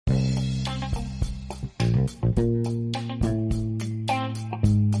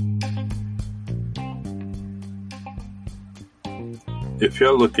If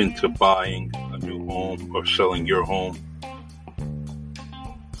you're looking to buying a new home or selling your home,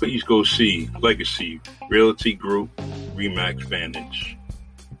 please go see Legacy Realty Group, Remax Vantage,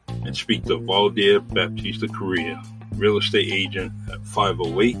 and speak to Valdir Baptista Correa, real estate agent at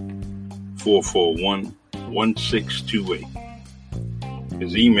 508-441-1628.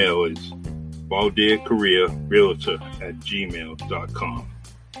 His email is valdircorrearealtor@gmail.com.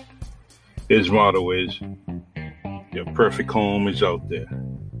 His motto is, "Your perfect home is out there.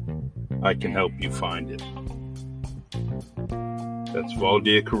 I can help you find it." That's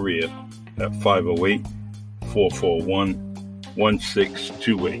Valdir Correa at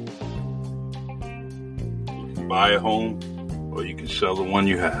 508-441-1628. You can buy a home or you can sell the one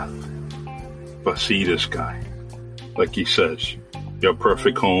you have. But see this guy. Like he says, your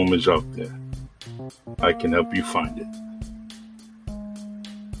perfect home is out there. I can help you find it.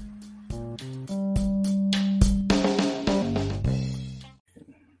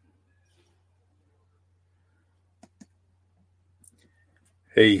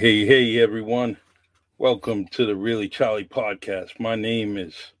 Hey, everyone. Welcome to the Really Charlie podcast. My name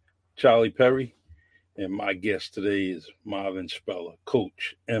is Charlie Perry, and my guest today is Marvin Speller,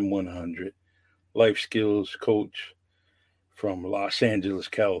 Coach M100, life skills coach from Los Angeles,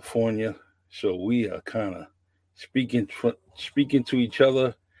 California. So we are kind of speaking to each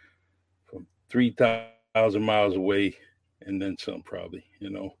other from 3,000 miles away and then some, probably,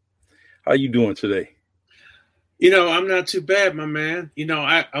 How you doing today? I'm not too bad, my man.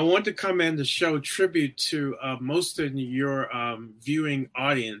 I want to come in to show tribute to most of your viewing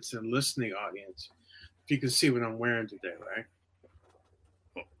audience and listening audience. If you can see what I'm wearing today,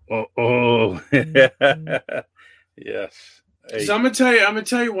 right? Oh, yes. Hey. So I'm gonna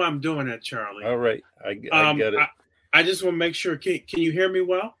tell you why I'm doing that, Charlie. All right, I get it. I just want to make sure. Can you hear me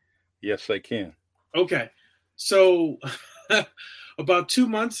well? Yes, I can. Okay, so. About 2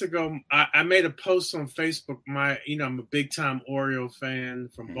 months ago, I made a post on Facebook. I'm a big time Oreo fan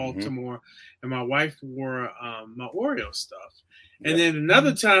from Baltimore, and my wife wore my Oreo stuff. And then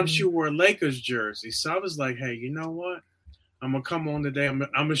another time she wore a Lakers jersey. So I was like, hey, you know what? I'm gonna come on today. I'm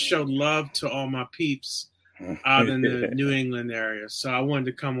gonna show love to all my peeps out in the New England area. So I wanted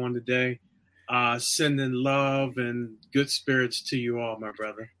to come on today, sending love and good spirits to you all, my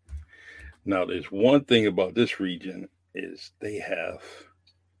brother. Now, there's one thing about this region. Is they have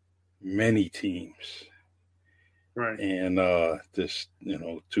many teams, right? And last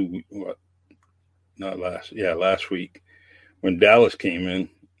week when Dallas came in,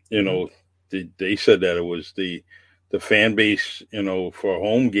 they said that it was the fan base, for a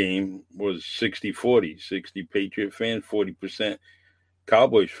home game was 60-40, 60 Patriot fans, 40%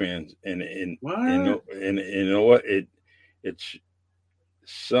 Cowboys fans, and you know what, it's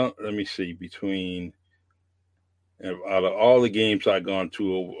some. Let me see, between. Out of all the games I've gone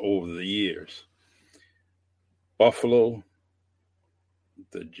to over the years, Buffalo,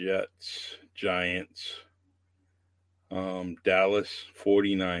 the Jets, Giants, Dallas,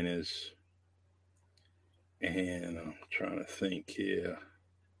 49ers, and I'm trying to think here.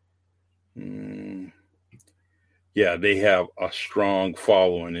 They have a strong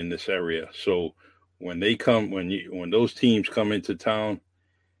following in this area. So when those teams come into town,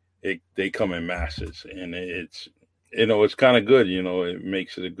 they come in masses, and it's kind of good. It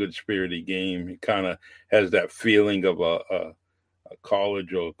makes it a good spirited game. It kind of has that feeling of a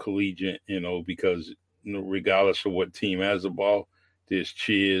college or collegiate, because regardless of what team has the ball, there's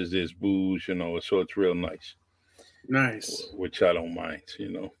cheers, there's boos, so it's real nice. Nice. Which I don't mind,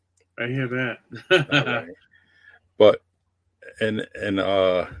 I hear that. Right. But, and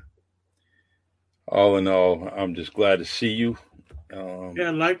all in all, I'm just glad to see you.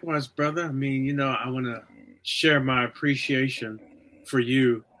 Likewise, brother. I mean, I want to share my appreciation for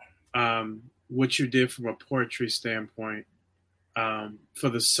you, what you did from a poetry standpoint, for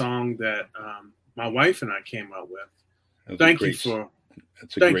the song that my wife and I came up with. Thank you so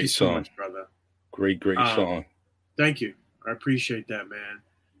much, brother. Great song. Thank you. I appreciate that, man.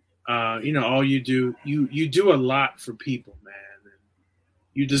 All you do, you do a lot for people, man. And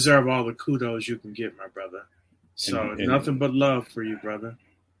you deserve all the kudos you can get, my brother. So nothing but love for you, brother.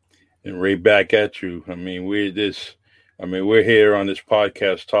 And right back at you. I mean, we're here on this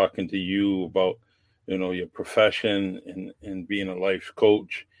podcast talking to you about, your profession and being a life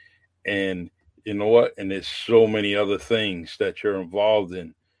coach. And you know what? And there's so many other things that you're involved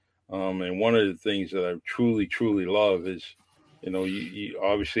in. And one of the things that I truly, truly love is, you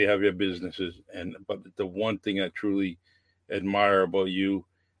obviously have your businesses, but the one thing I truly admire about you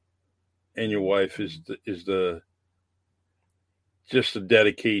and your wife is the just a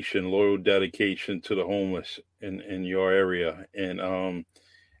dedication, loyal dedication to the homeless in your area, and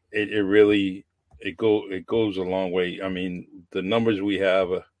it really it goes a long way. I mean, the numbers we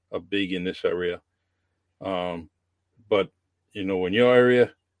have are big in this area, um, but in your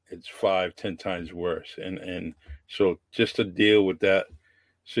area, it's 5, 10 times worse, and so just to deal with that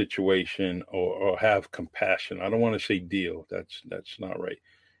situation, or have compassion. I don't want to say deal. That's not right.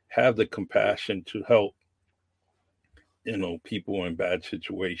 Have the compassion to help people in bad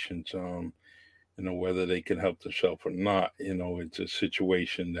situations, whether they can help themselves or not. It's a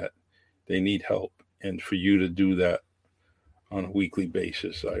situation that they need help, and for you to do that on a weekly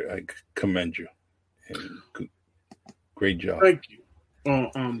basis, I commend you, and great job. Thank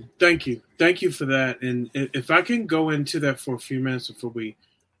you. Thank you for that. And if I can go into that for a few minutes before we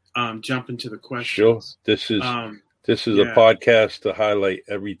jump into the Sure. questions. This is a Yeah. podcast to highlight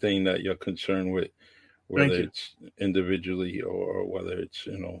everything that you're concerned with, whether Thank you. it's individually or whether it's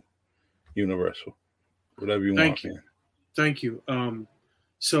universal, whatever you Thank want, you. man. Thank you.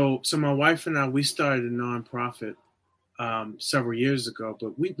 So my wife and I, we started a nonprofit several years ago,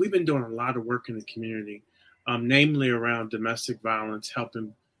 but we've been doing a lot of work in the community, namely around domestic violence,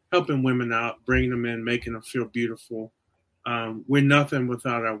 helping women out, bringing them in, making them feel beautiful. We're nothing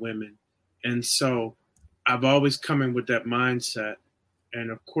without our women, and so I've always come in with that mindset.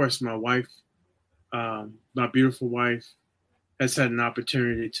 And of course, my wife, my beautiful wife, has had an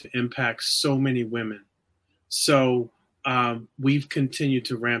opportunity to impact so many women. So we've continued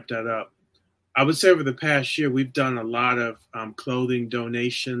to ramp that up. I would say over the past year, we've done a lot of clothing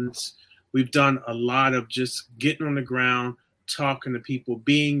donations. We've done a lot of just getting on the ground, talking to people,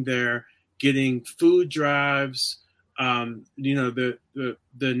 being there, getting food drives. The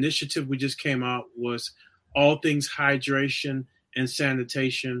initiative we just came out was all things hydration and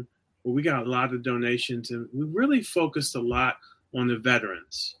sanitation, where we got a lot of donations, and we really focused a lot on the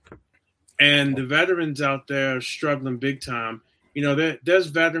veterans. And the veterans out there are struggling big time. There's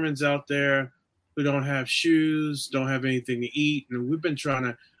veterans out there who don't have shoes, don't have anything to eat. And we've been trying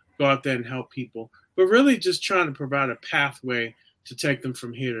to go out there and help people, but really just trying to provide a pathway to take them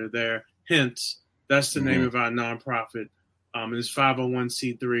from here to there. Hence, that's the name of our nonprofit. It's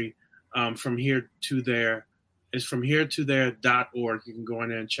 501c3, From Here to There. It's from here to there.org. You can go in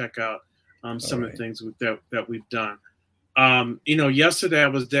there and check out some of the things that we've done. Yesterday I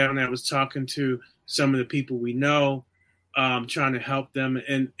was down there, I was talking to some of the people we know, trying to help them.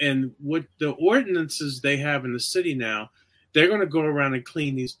 And what the ordinances they have in the city now, they're going to go around and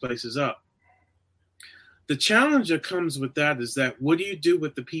clean these places up. The challenge that comes with that is that, what do you do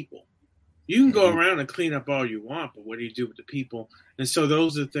with the people? You can go around and clean up all you want, but what do you do with the people? And so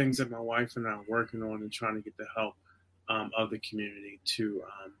those are things that my wife and I are working on, and trying to get the help of the community to,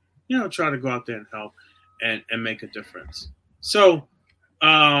 try to go out there and help and make a difference. So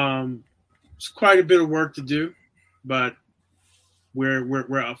it's quite a bit of work to do, but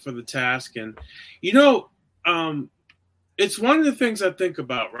we're up for the task. And it's one of the things I think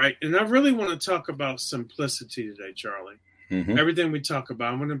about, right? And I really want to talk about simplicity today, Charlie. Everything we talk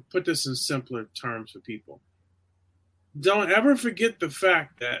about, I'm going to put this in simpler terms for people. Don't ever forget the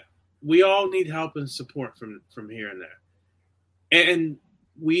fact that we all need help and support from here and there. And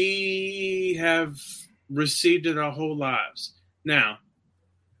we have received it our whole lives. Now,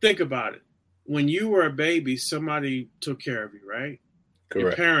 think about it. When you were a baby, somebody took care of you, right? Correct.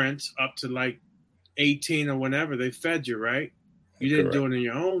 Your parents, up to like 18 or whenever, they fed you, right? You didn't do it on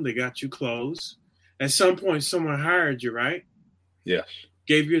your own. They got you clothes. At some point, someone hired you, right? Yes.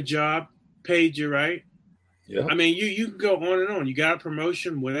 Gave you a job, paid you, right? Yeah. I mean, you can go on and on. You got a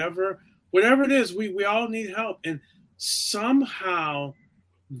promotion, whatever it is. We all need help, and somehow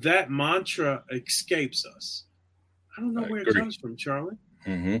that mantra escapes us. I don't know where it comes from, Charlie.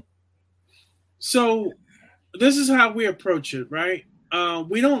 So this is how we approach it, right?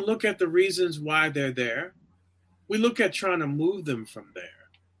 We don't look at the reasons why they're there. We look at trying to move them from there.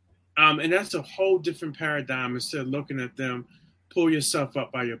 And that's a whole different paradigm instead of looking at them, pull yourself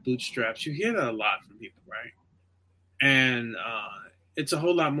up by your bootstraps. You hear that a lot from people, right? And it's a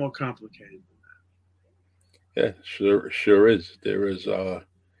whole lot more complicated than that. Yeah, sure is. There is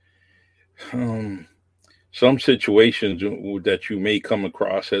some situations that you may come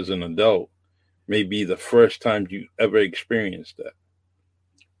across as an adult may be the first time you ever experienced that.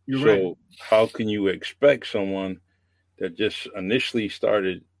 You're right. How can you expect someone that just initially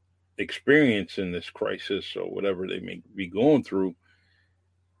started experiencing this crisis or whatever they may be going through,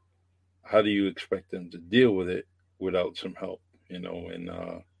 how do you expect them to deal with it without some help? And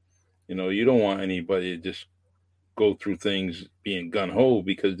you don't want anybody to just go through things being gun ho,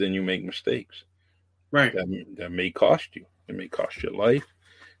 because then you make mistakes Right. that may cost you. It may cost your life.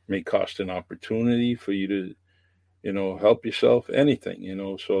 It may cost an opportunity for you to, help yourself. Anything,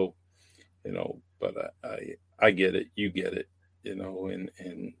 So, but I get it. You get it.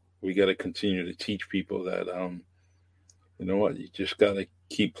 And we got to continue to teach people that you know what, you just got to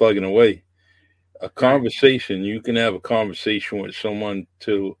keep plugging away. A Right. conversation, you can have a conversation with someone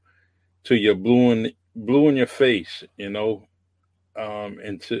to your blue in your face, and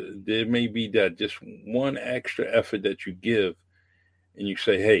there may be that just one extra effort that you give, and you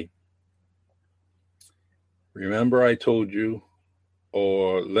say, hey, remember I told you,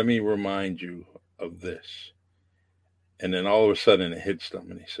 or let me remind you of this. And then all of a sudden it hits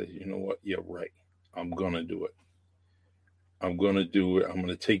them and they say, you know what, you're right, I'm gonna do it. I'm gonna do it. I'm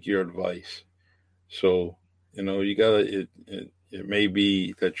gonna take your advice. So, you gotta, it may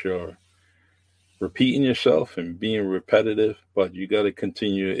be that you're repeating yourself and being repetitive, but you got to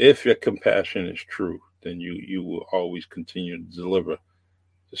continue. If your compassion is true, then you will always continue to deliver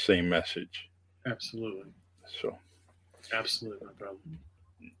the same message. Absolutely. So, absolutely, my brother.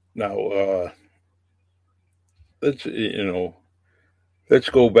 Now, let's let's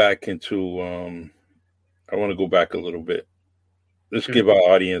go back into. I want to go back a little bit. Let's give our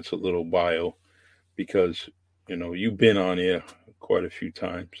audience a little bio, because you've been on here quite a few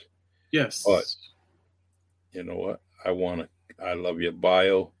times. Yes. But you know what? I love your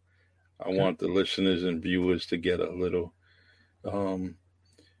bio. I want the listeners and viewers to get a little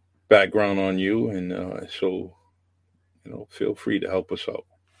background on you, and so feel free to help us out.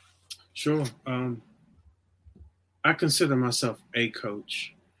 Sure. I consider myself a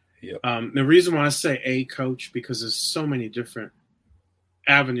coach. Yep. The reason why I say a coach, because there's so many different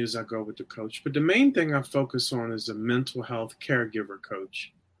avenues I go with the coach, but the main thing I focus on is a mental health caregiver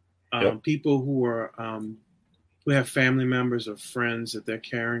coach. Yep. People who have family members or friends that they're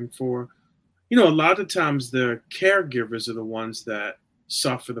caring for. A lot of times the caregivers are the ones that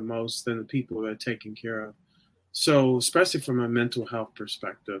suffer the most than the people that are taken care of. So, especially from a mental health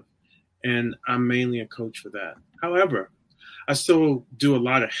perspective, and I'm mainly a coach for that. However, I still do a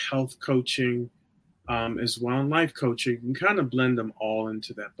lot of health coaching as well, and life coaching. You can kind of blend them all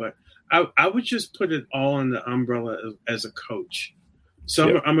into that. But I would just put it all in the umbrella as a coach.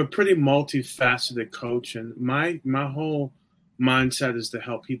 So I'm a pretty multifaceted coach, and my whole mindset is to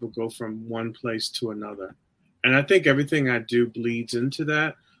help people go from one place to another. And I think everything I do bleeds into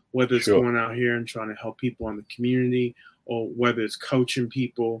that, whether it's going out here and trying to help people in the community, or whether it's coaching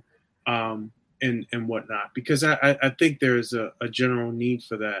people and whatnot, because I think there's a general need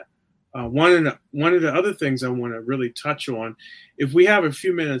for that. One of the other things I want to really touch on, if we have a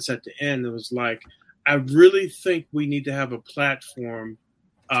few minutes at the end, it was like, I really think we need to have a platform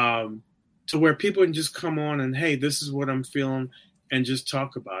to where people can just come on and, hey, this is what I'm feeling, and just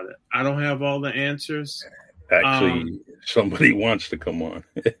talk about it. I don't have all the answers. Actually, somebody wants to come on.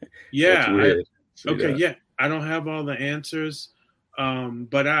 Yeah. I don't have all the answers.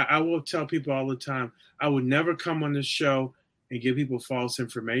 But I will tell people all the time, I would never come on this show and give people false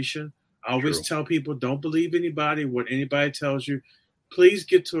information. I always tell people, don't believe anybody, what anybody tells you. Please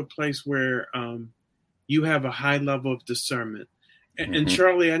get to a place where you have a high level of discernment. And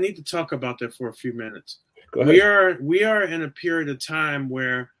Charlie, I need to talk about that for a few minutes. We are in a period of time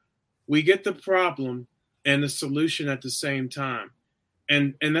where we get the problem and the solution at the same time.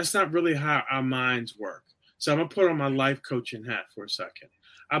 And that's not really how our minds work. So I'm going to put on my life coaching hat for a second.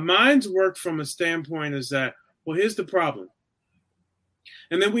 Our minds work from a standpoint is that, well, here's the problem.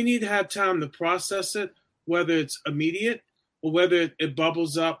 And then we need to have time to process it, whether it's immediate or whether it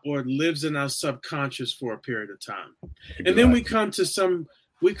bubbles up or it lives in our subconscious for a period of time. Exactly. And then we come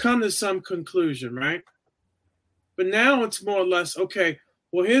to some conclusion, right? But now it's more or less, okay,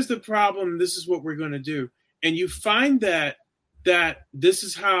 well, here's the problem. This is what we're going to do. And you find that this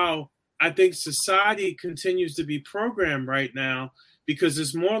is how I think society continues to be programmed right now, because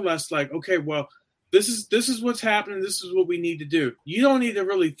it's more or less like, okay, well, this is what's happening. This is what we need to do. You don't need to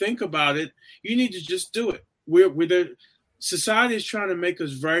really think about it. You need to just do it. Society is trying to make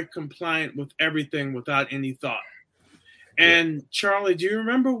us very compliant with everything without any thought. And Charlie, do you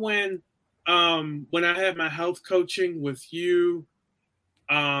remember when I had my health coaching with you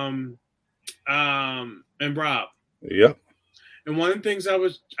and Rob? Yep. And one of the things I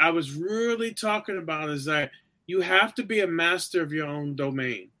was really talking about is that you have to be a master of your own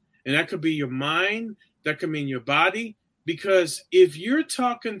domain. And that could be your mind, that could mean your body. Because if you're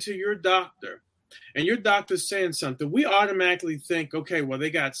talking to your doctor and your doctor's saying something, we automatically think, okay, well,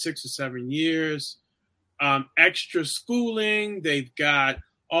 they got 6 or 7 years, extra schooling, they've got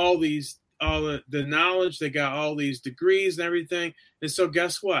all these all the knowledge, they got all these degrees and everything. And so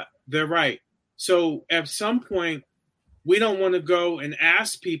guess what? They're right. So at some point, we don't want to go and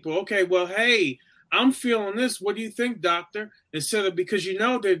ask people, okay, well, hey, I'm feeling this. What do you think, doctor? Instead of, because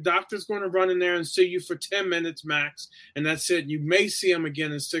the doctor's going to run in there and see you for 10 minutes max, and that's it. You may see him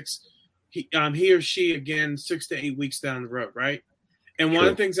again in he or she again 6 to 8 weeks down the road, right? And one of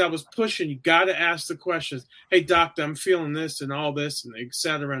the things I was pushing, you got to ask the questions. Hey, doctor, I'm feeling this and all this and et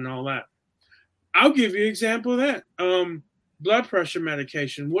cetera and all that. I'll give you an example of that. Blood pressure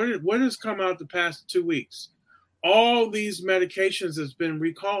medication. What has come out the past 2 weeks? All these medications has been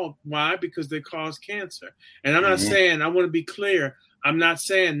recalled. Why? Because they cause cancer. And I'm not saying, I want to be clear, I'm not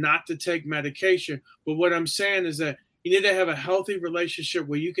saying not to take medication, but what I'm saying is that you need to have a healthy relationship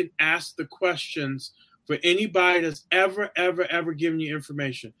where you can ask the questions for anybody that's ever given you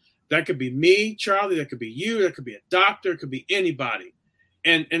information. That could be me, Charlie, that could be you, that could be a doctor, it could be anybody.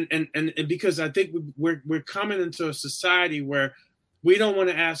 And because I think we're coming into a society where we don't want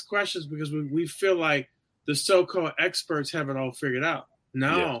to ask questions because we feel like the so-called experts have it all figured out.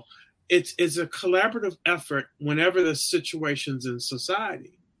 No, it's a collaborative effort whenever the situation's in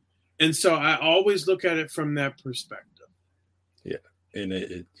society. And so I always look at it from that perspective. Yeah.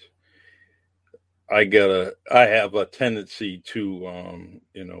 And I have a tendency to,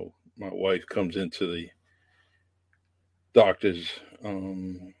 my wife comes into the doctor's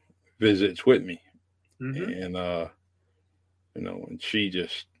visits with me. And, and she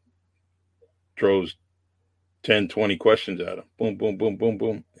just throws 10, 20 questions at him. Boom, boom, boom, boom,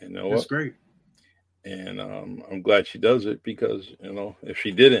 boom. That's great. And I'm glad she does it because, if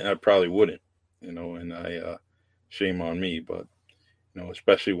she didn't, I probably wouldn't, and shame on me. But,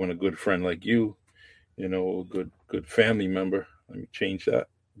 especially when a good friend like you, a good family member, let me change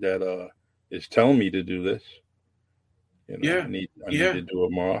that is telling me to do this. I need to do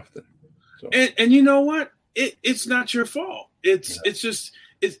it more often. So. And you know what? It's not your fault. It's just,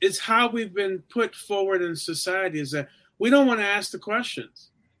 it's how we've been put forward in society is that we don't want to ask the questions.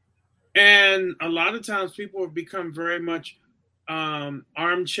 And a lot of times people have become very much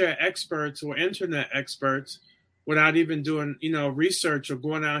armchair experts or internet experts without even doing, research or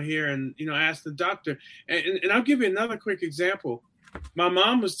going out here and, ask the doctor. And I'll give you another quick example. My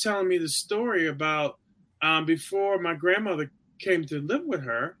mom was telling me the story about before my grandmother came to live with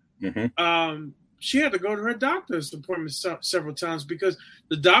her, she had to go to her doctor's appointment several times because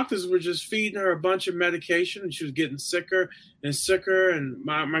the doctors were just feeding her a bunch of medication and she was getting sicker and sicker. And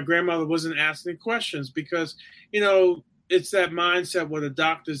my grandmother wasn't asking questions because, it's that mindset where the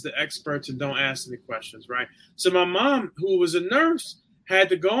doctors, the experts, and don't ask any questions, right? So my mom, who was a nurse, had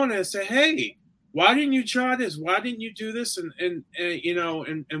to go in there and say, hey, why didn't you try this? Why didn't you do this? And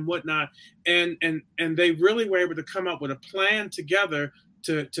whatnot. And they really were able to come up with a plan together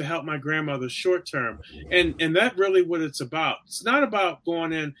to help my grandmother short term. And that really what it's about. It's not about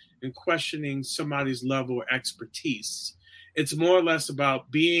going in and questioning somebody's level of expertise. It's more or less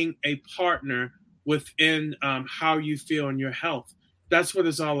about being a partner within how you feel in your health. That's what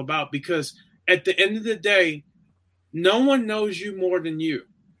it's all about. Because at the end of the day, no one knows you more than you.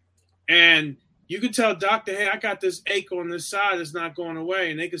 And you can tell doctor, hey, I got this ache on this side, it's not going away.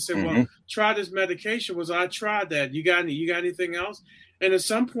 And they can say, well, try this medication. I tried that. You got anything else? And at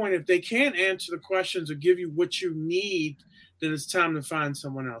some point, if they can't answer the questions or give you what you need, then it's time to find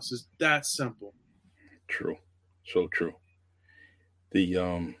someone else. It's that simple. True. So true.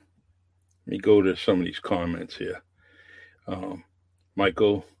 Let me go to some of these comments here.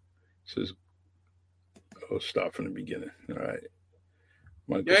 Michael says, I'll start from the beginning. All right.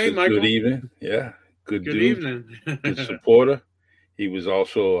 Michael says, Michael. Good evening. Yeah. Good dude. Evening. Good supporter. He was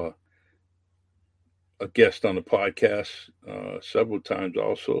also a guest on the podcast several times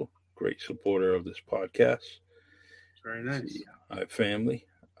also. Great supporter of this podcast. Very nice. Our family.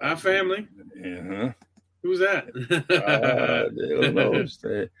 Our family? Uh-huh. Who's that? I don't know.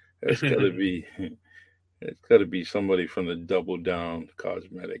 It's gotta be somebody from the Double Down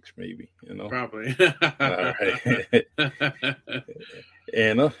Cosmetics, maybe, Probably. All right.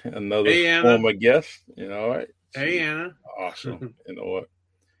 Anna, another former guest, all right. Hey, Anna. Awesome. You know what?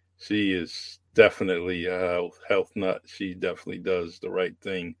 She is definitely a health nut. She definitely does the right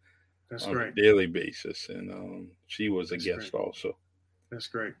thing on a daily basis. And she was a guest also. That's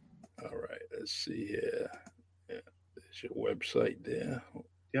great. All right. Let's see here. Yeah. There's your website there.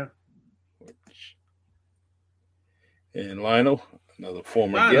 Yeah. And Lionel, another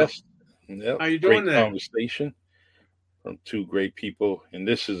former guest. Yep. How you doing there? Great conversation from two great people. And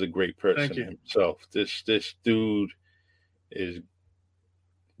this is a great person himself. This dude is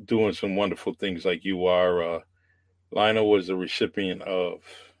doing some wonderful things like you are. Lionel was a recipient of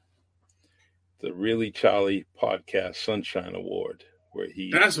the Really Charlie Podcast Sunshine Award, where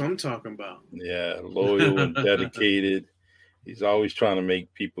That's what I'm talking about. loyal and dedicated. He's always trying to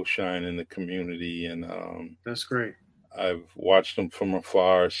make people shine in the community, and That's great. I've watched him from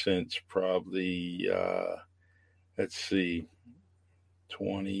afar since probably let's see,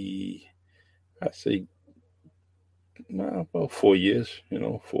 20. I say about 4 years.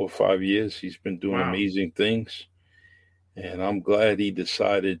 4 or 5 years. He's been doing Wow. amazing things, and I'm glad he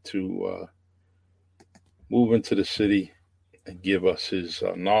decided to move into the city and give us his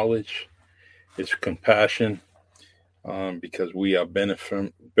knowledge, his compassion, because we are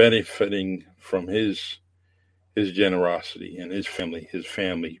benefiting from his generosity and his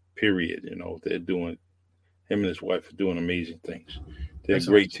family. Period. They're doing. Him and his wife are doing amazing things. They're That's a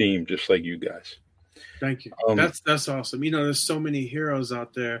great awesome. team, just like you guys. Thank you. That's awesome. There's so many heroes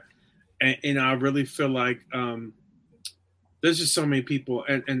out there, and I really feel like there's just so many people,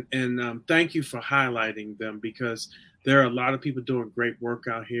 and thank you for highlighting them, because there are a lot of people doing great work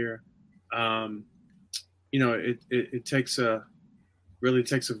out here. It really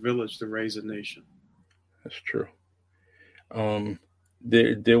takes a village to raise a nation. That's true.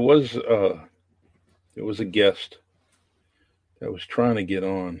 There was a guest that was trying to get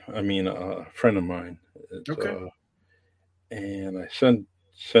on. I mean, a friend of mine. Okay. And I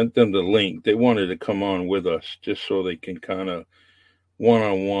sent them the link. They wanted to come on with us just so they can kind of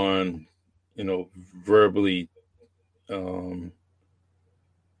one-on-one, verbally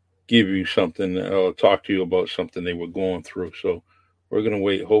give you something or talk to you about something they were going through. So we're going to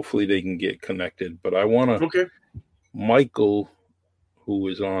wait. Hopefully they can get connected. But I want to, Okay. Michael, who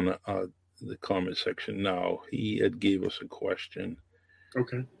is on the comment section now, he had gave us a question.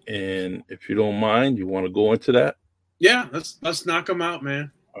 Okay. And if you don't mind, you want to go into that? Yeah, let's knock them out,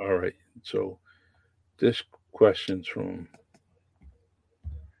 man. All right. So this question's from, it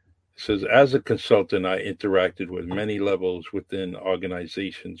says, as a consultant, I interacted with many levels within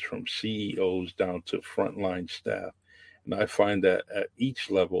organizations, from CEOs down to frontline staff. And I find that at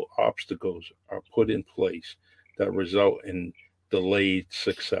each level, obstacles are put in place that result in delayed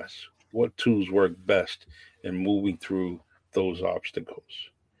success. What tools work best in moving through those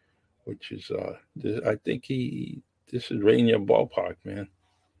obstacles? Which is, I think this is right in your ballpark, man.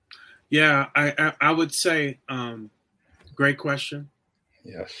 Yeah, I would say, great question.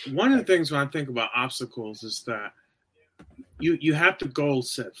 Yes. One of the things when I think about obstacles is that you have to goal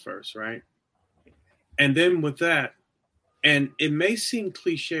set first, right? And then with that, and it may seem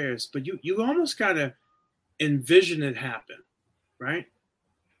cliches, but you almost got to envision it happen, right?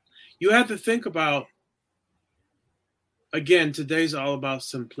 You have to think about, again, today's all about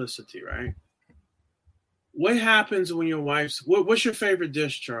simplicity, right? What happens when your what's your favorite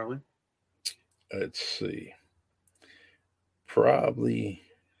dish, Charlie? Let's see. Probably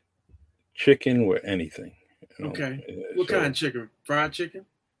chicken with anything. Okay. What kind of chicken? Fried chicken?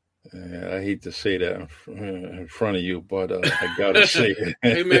 I hate to say that in front of you, but I gotta say it.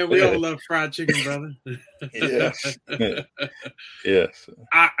 Hey man, we all love fried chicken, brother. Yes. Yes.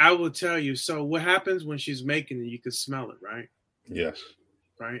 I will tell you. So what happens when she's making it? You can smell it, right? Yes.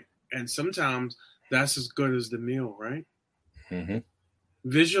 Right. And sometimes that's as good as the meal, right? Mm-hmm.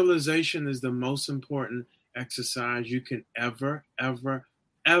 Visualization is the most important exercise you can ever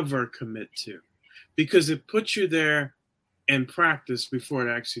commit to, because it puts you there in practice before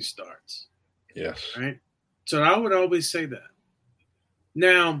it actually starts. Yes. Right. So I would always say that.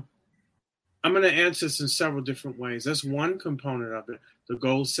 Now, I'm going to answer this in several different ways. That's one component of it, the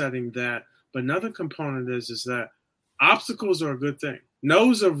goal setting that. But another component is that obstacles are a good thing.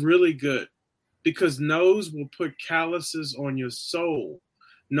 No's are really good, because no's will put calluses on your soul.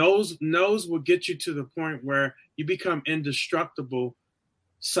 No's will get you to the point where you become indestructible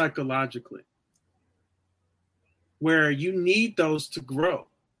psychologically, where you need those to grow.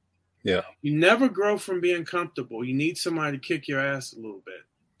 Yeah. You never grow from being comfortable. You need somebody to kick your ass a little bit.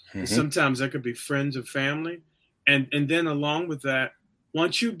 Mm-hmm. And sometimes that could be friends or family. And then along with that,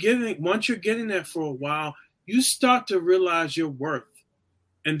 once you're getting there for a while, you start to realize your worth.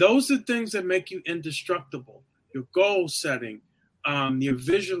 And those are things that make you indestructible. Your goal setting, your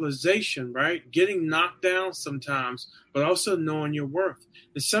visualization, right? Getting knocked down sometimes, but also knowing your worth.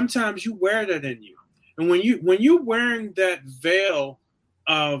 And sometimes you wear that in you. And when you're wearing that veil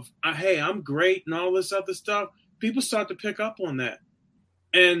of, hey, I'm great and all this other stuff, people start to pick up on that.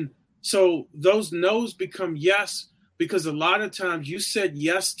 And so those no's become yes, because a lot of times you said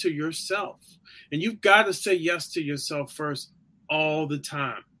yes to yourself. And you've got to say yes to yourself first all the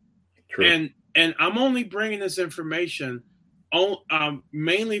time. True. And I'm only bringing this information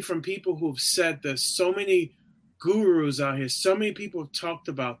mainly from people who've said there's so many gurus out here. So many people have talked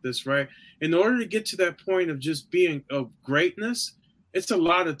about this, right? In order to get to that point of just being of greatness, it's a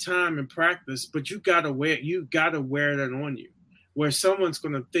lot of time and practice, but you gotta wear that on you, where someone's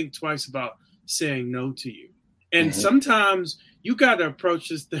gonna think twice about saying no to you. And sometimes you gotta approach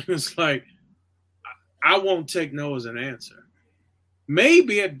this thing as like, I won't take no as an answer.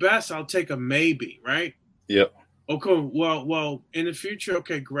 Maybe at best I'll take a maybe, right? Yep. Okay, well, in the future,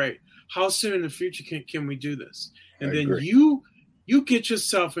 okay, great. How soon in the future can we do this? And then you get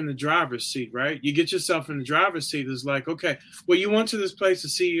yourself in the driver's seat, right? You get yourself in the driver's seat. It's like, okay, well, you went to this place, the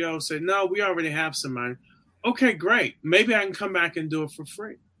CEO said, no, we already have somebody. Okay, great. Maybe I can come back and do it for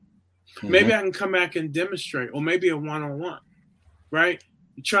free. Maybe I can come back and demonstrate, or maybe a one-on-one, right?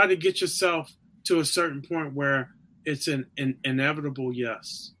 You try to get yourself to a certain point where it's an inevitable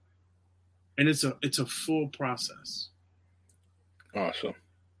yes. And it's a full process. Awesome.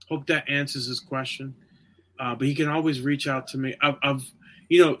 Hope that answers his question. But he can always reach out to me. I've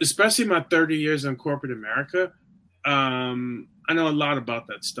especially my 30 years in corporate America, I know a lot about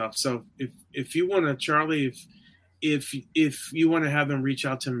that stuff. So if you want to, Charlie, if you want to have them reach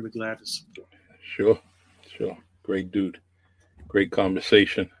out to me, we're glad to support. Sure. Great dude. Great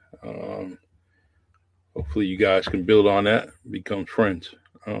conversation. Hopefully you guys can build on that, become friends.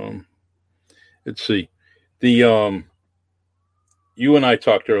 Let's see. You and I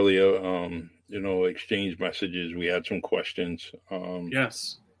talked earlier, exchanged messages. We had some questions.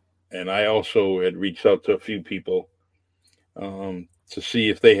 Yes. And I also had reached out to a few people to see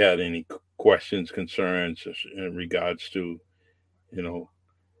if they had any questions, concerns in regards to,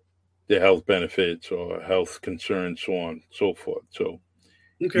 the health benefits or health concerns, so on and so forth. So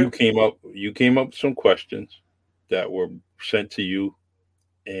you came up with some questions that were sent to you,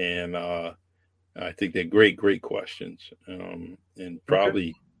 and I think they're great questions, and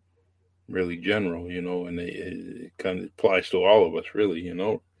probably really general, and it kind of applies to all of us, really,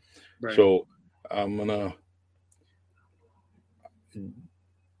 Right. So I'm gonna.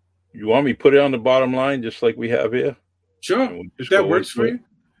 You want me to put it on the bottom line, just like we have here? Sure. If that works for you,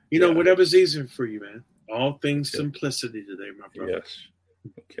 whatever's easier for you, man. All things simplicity today, my brother. Yes.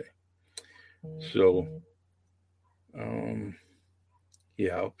 Okay. So, I'll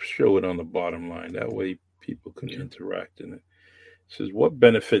show it on the bottom line. That way people can interact in it. It says, what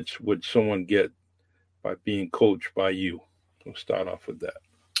benefits would someone get by being coached by you? We'll start off with that.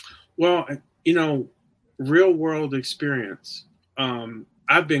 Well, real world experience.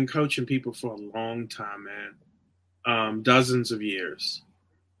 I've been coaching people for a long time, man. Dozens of years.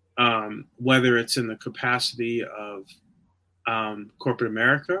 Whether it's in the capacity of corporate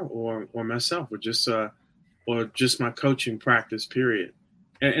America or myself, or just my coaching practice, period.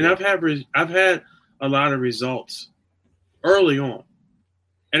 And I've had a lot of results early on.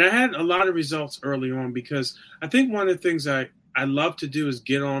 And I had a lot of results early on because I think one of the things I love to do is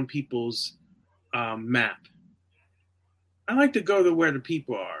get on people's map. I like to go to where the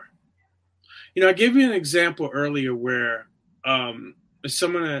people are. I gave you an example earlier where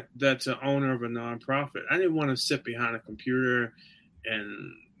someone that's an owner of a nonprofit, I didn't want to sit behind a computer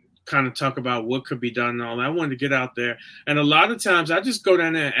and kind of talk about what could be done and all that. I wanted to get out there. And a lot of times I just go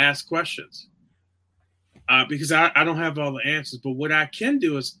down there and ask questions because I don't have all the answers. But what I can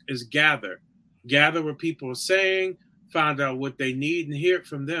do is gather what people are saying, find out what they need and hear it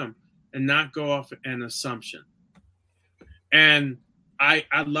from them, and not go off an assumption. And I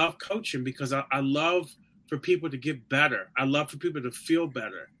love coaching because I love for people to get better. I love for people to feel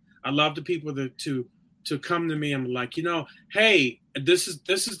better. I love the people to come to me and be like, hey, this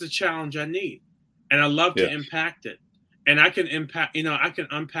is the challenge I need. And I love to impact it. And I can I can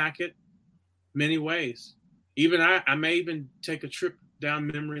unpack it many ways. Even I may even take a trip down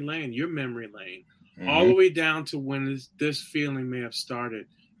memory lane, your memory lane, all the way down to when this feeling may have started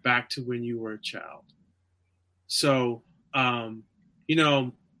back to when you were a child. So, I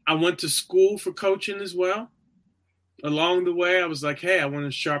went to school for coaching as well. Along the way, I was like, hey, I want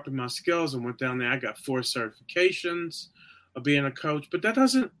to sharpen my skills. I went down there. I got 4 certifications of being a coach, but that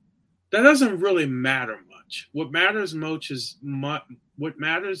doesn't really matter much. What matters the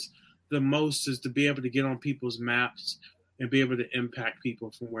most is to be able to get on people's maps and be able to impact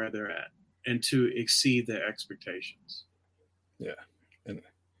people from where they're at and to exceed their expectations. Yeah. And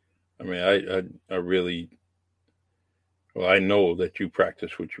I mean, I really, I know that you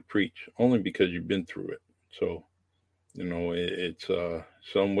practice what you preach only because you've been through it. So, it's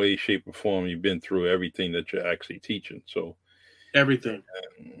some way, shape, or form you've been through everything that you're actually teaching. So everything.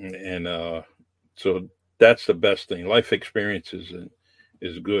 And so that's the best thing. Life experiences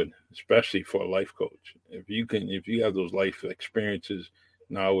is good, especially for a life coach. If you have those life experiences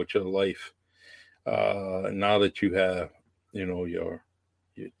now with your life, now that you have, your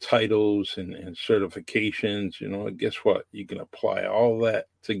titles and certifications, guess what? You can apply all that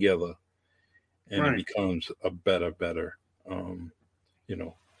together, and it Right. becomes a better, um, you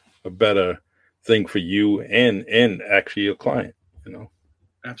know, a better thing for you and actually your client. You know.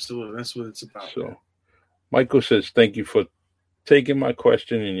 Absolutely. That's what it's about, man. So Michael says, "Thank you for taking my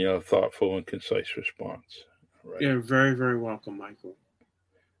question and your thoughtful and concise response." All right. You're very, very welcome, Michael.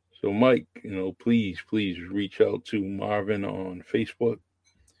 So, Mike, please reach out to Marvin on Facebook,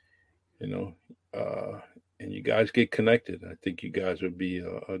 you know, and you guys get connected. I think you guys would be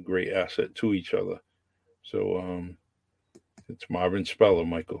a great asset to each other. So, it's Marvin Speller,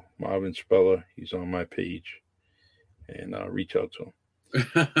 Michael. Marvin Speller. He's on my page, and reach out to him.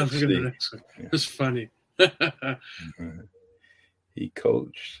 Look at the See. next one. It's funny. Mhm. He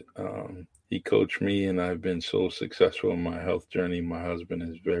coached me, and I've been so successful in my health journey. My husband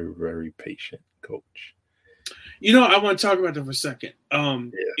is very, very patient coach. I want to talk about that for a second.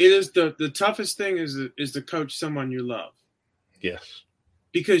 Yes. It is the toughest thing is to coach someone you love, Yes.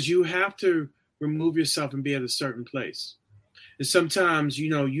 because you have to remove yourself and be at a certain place. And sometimes,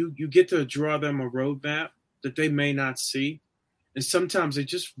 you get to draw them a roadmap that they may not see. And sometimes they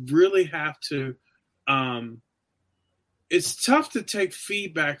just really have to. It's tough to take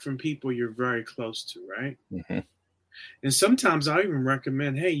feedback from people you're very close to, right? Mm-hmm. And sometimes I even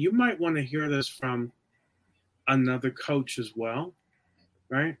recommend, hey, you might want to hear this from another coach as well,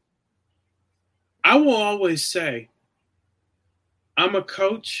 right? I will always say I'm a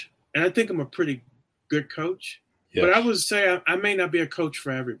coach, and I think I'm a pretty good coach. Yes. But I would say I may not be a coach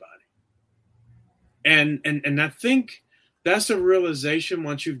for everybody. And I think that's a realization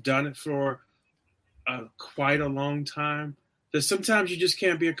once you've done it for quite a long time, that sometimes you just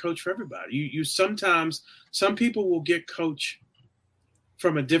can't be a coach for everybody. You sometimes, some people will get coach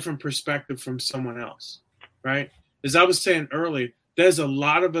from a different perspective from someone else, right? As I was saying earlier, there's a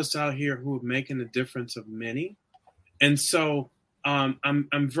lot of us out here who are making a difference of many. And so I'm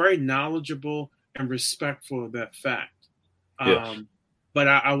very knowledgeable and respectful of that fact. Yes. But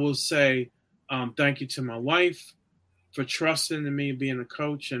I will say thank you to my wife for trusting in me being a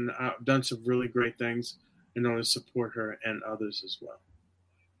coach, and I've done some really great things in order to support her and others as well.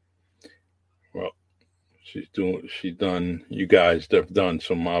 Well, you guys have done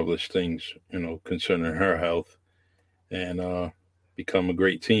some marvelous things, concerning her health, and become a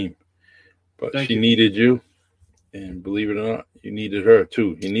great team. But Thank she you. needed you, and believe it or not, you needed her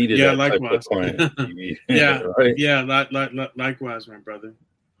too. You needed that Likewise. type of client. Right? Likewise, my brother.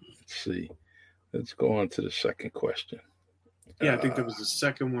 Let's see. Let's go on to the second question. Yeah, I think there was a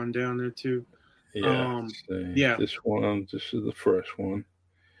second one down there too. Yeah. This is the first one.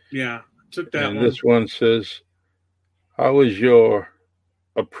 Yeah, took that and one. This one says, "How is your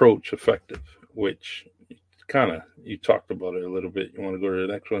approach effective?" Which you talked about it a little bit. You want to go to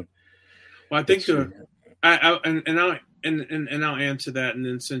the next one? Well, I think I'll answer that, and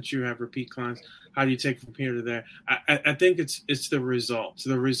then since you have repeat clients, how do you take from here to there? I think it's the results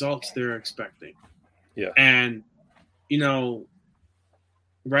they're expecting. Yeah. And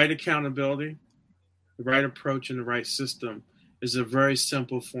right accountability, the right approach, and the right system is a very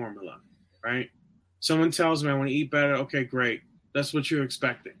simple formula, right? Someone tells me I want to eat better. Okay, great. That's what you're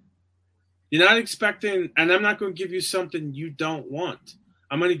expecting. You're not expecting, and I'm not going to give you something you don't want.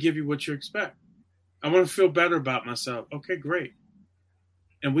 I'm going to give you what you expect. I want to feel better about myself. Okay, great.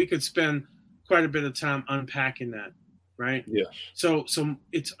 And we could spend quite a bit of time unpacking that, right? Yes. So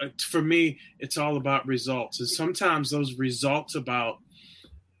it's for me, it's all about results. And sometimes those results about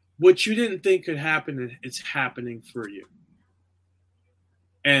what you didn't think could happen, it's happening for you.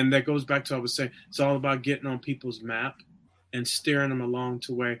 And that goes back to what I was saying. It's all about getting on people's map and steering them along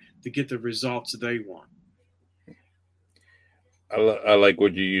to way to get the results they want. I like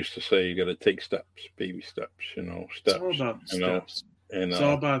what you used to say. You got to take steps, baby steps. Steps. It's all about steps. And it's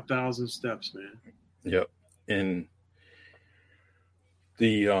all about 1,000 steps, man. Yep. And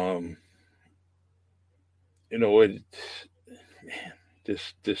the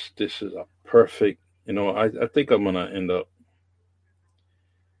this is a perfect. I think I'm gonna end up.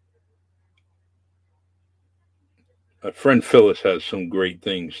 My friend Phyllis has some great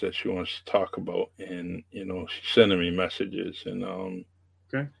things that she wants to talk about, and she's sending me messages, and okay,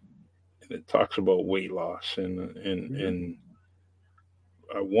 and it talks about weight loss, and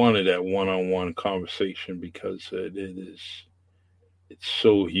I wanted that one-on-one conversation because it's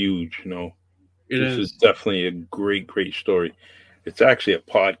so huge, This is definitely a great story. It's actually a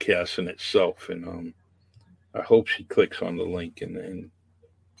podcast in itself, and I hope she clicks on the link and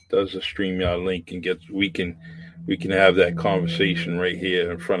does a StreamYard link and we can have that conversation right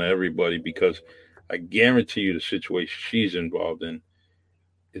here in front of everybody, because I guarantee you the situation she's involved in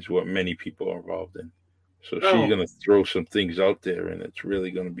is what many people are involved in. So she's Oh, going to throw some things out there, and it's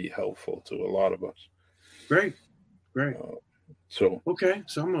really going to be helpful to a lot of us. great. Uh, so, Okay,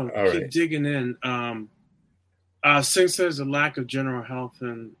 so I'm gonna all keep right. digging in. Since there's a lack of general health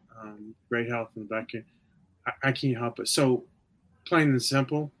and great health in the back end, I can't help it. So, plain and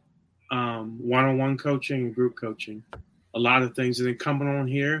simple, one-on-one coaching and group coaching, a lot of things, and then coming on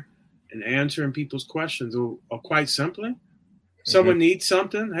here and answering people's questions, or quite simply, Mm-hmm. someone needs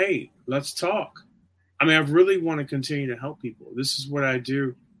something. Hey, let's talk. I mean, I really want to continue to help people. This is what I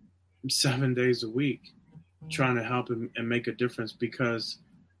do 7 days a week, trying to help and make a difference because,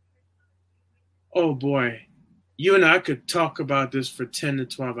 oh boy, you and I could talk about this for 10 to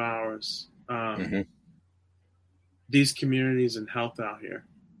 12 hours. Mm-hmm. These communities and health out here.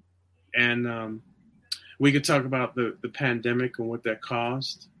 And we could talk about the pandemic and what that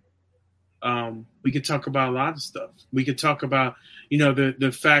caused. We could talk about a lot of stuff. We could talk about,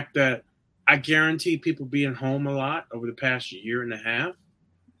 the fact that I guarantee people being home a lot over the past year and a half,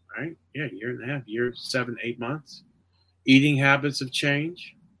 right? Yeah, year and a half, 7, 8 months. Eating habits have changed.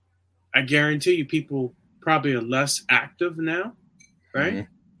 I guarantee you people probably are less active now, right?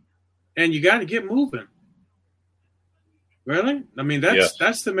 Mm-hmm. And you got to get moving. Really? I mean, Yes.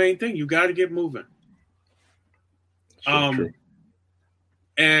 that's the main thing. You got to get moving. So true.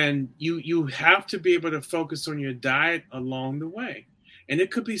 And you have to be able to focus on your diet along the way. And it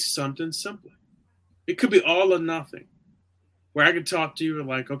could be something simple. It could be all or nothing. Where I could talk to you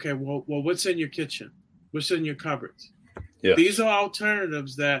like, okay, well, what's in your kitchen? What's in your cupboards? Yes. These are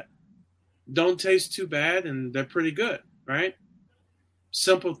alternatives that don't taste too bad and they're pretty good, right?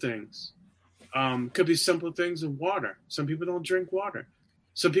 Simple things. Could be simple things of water. Some people don't drink water.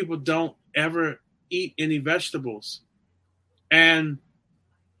 Some people don't ever eat any vegetables. And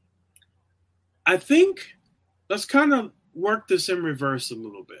I think let's kind of work this in reverse a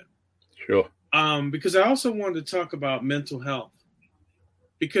little bit. Sure. Because I also wanted to talk about mental health.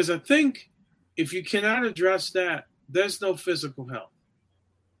 Because I think if you cannot address that, there's no physical health.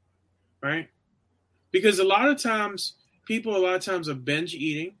 Right? Because a lot of times are binge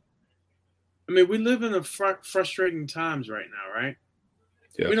eating. I mean, we live in frustrating times right now, right?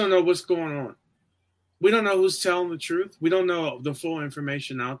 Yes. We don't know what's going on. We don't know who's telling the truth. We don't know the full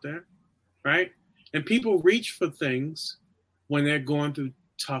information out there, right? And people reach for things when they're going through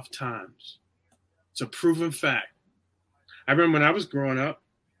tough times. It's a proven fact. I remember when I was growing up,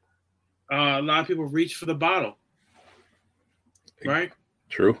 a lot of people reach for the bottle, right?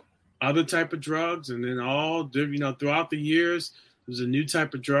 True. Other type of drugs, and then throughout the years, there's a new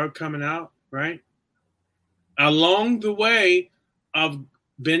type of drug coming out, right? Along the way of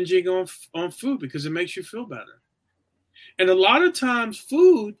binging on food because it makes you feel better. And a lot of times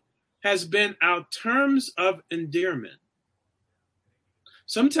food has been our terms of endearment.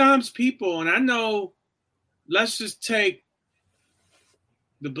 Sometimes people, and I know, let's just take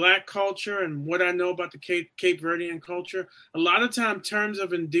the Black culture and what I know about the Cape Verdean culture. A lot of time terms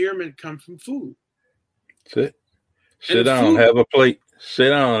of endearment come from food. Sit down, have a plate. Sit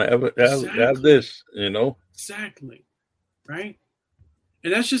down, have this, Exactly. Right?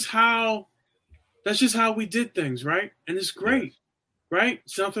 And that's just how we did things, right? And it's great, yes. Right?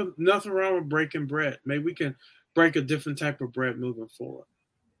 Nothing wrong with breaking bread. Maybe we can break a different type of bread moving forward.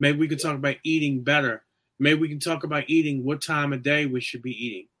 Maybe we can talk about eating better. Maybe we can talk about eating what time of day we should be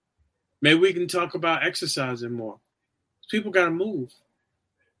eating. Maybe we can talk about exercising more. People got to move.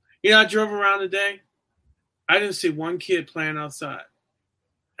 I drove around today. I didn't see one kid playing outside.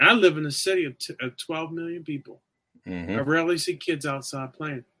 And I live in a city of 12 million people. Mm-hmm. I rarely see kids outside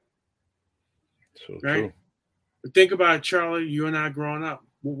playing. So right? True. But think about it, Charlie. You and I growing up.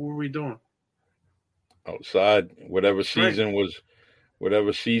 What were we doing? Outside, whatever season it was,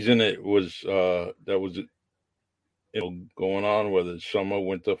 that was going on, whether it's summer,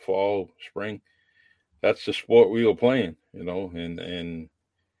 winter, fall, spring. That's the sport we were playing, and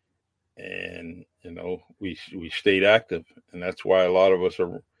we stayed active, and that's why a lot of us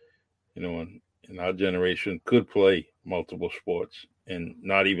are, in our generation could play multiple sports and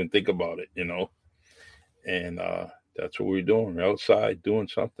not even think about it, and that's what we're doing. We're outside doing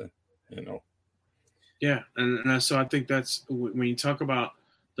something, Yeah, and so I think that's when you talk about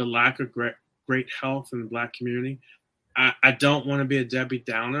the lack of great health in the Black community. I don't want to be a Debbie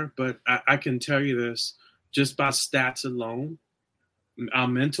Downer, but I can tell you this just by stats alone. Our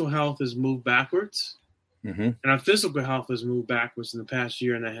mental health has moved backwards, mm-hmm. and our physical health has moved backwards in the past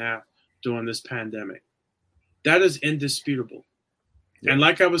year and a half during this pandemic. That is indisputable. Yeah. And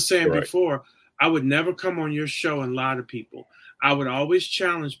like I was saying before, I would never come on your show and lie to people. I would always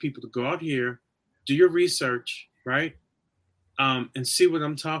challenge people to go out here do your research, right? And see what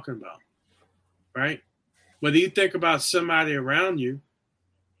I'm talking about, right? Whether you think about somebody around you,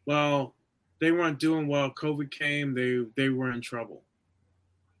 well, they weren't doing well. COVID came, they were in trouble.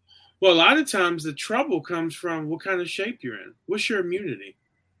 Well, a lot of times the trouble comes from what kind of shape you're in. What's your immunity,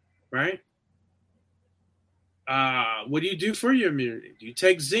 right? What do you do for your immunity? Do you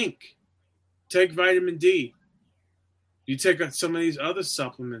take zinc? Take vitamin D? You take some of these other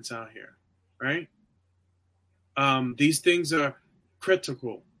supplements out here, right? These things are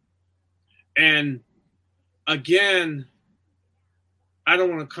critical. And again, I don't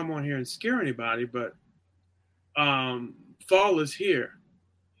want to come on here and scare anybody, but fall is here.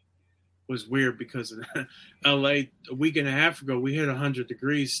 It was weird because in LA a week and a half ago we hit 100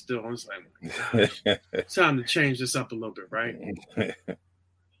 degrees still. I was like, it's time to change this up a little bit, right?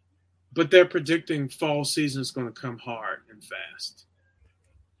 But they're predicting fall season is going to come hard and fast.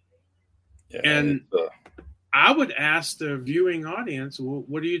 Yeah, and I would ask the viewing audience, well,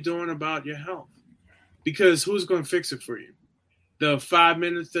 what are you doing about your health? Because who's going to fix it for you? The 5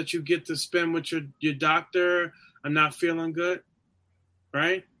 minutes that you get to spend with your doctor, I'm not feeling good,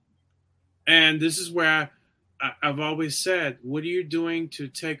 right? And this is where I've always said, what are you doing to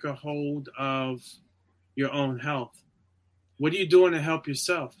take a hold of your own health? What are you doing to help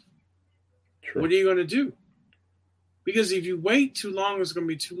yourself? True. What are you going to do? Because if you wait too long, it's going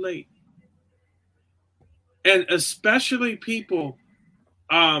to be too late. And especially people,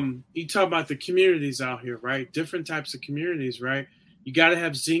 you talk about the communities out here, right? Different types of communities, right? You got to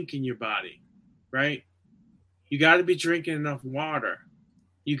have zinc in your body, right? You got to be drinking enough water.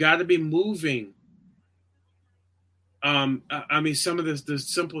 You got to be moving. I mean, some of the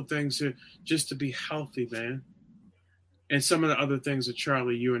simple things are just to be healthy, man. And some of the other things that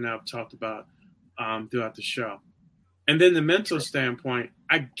Charlie, you and I have talked about throughout the show. And then the mental standpoint,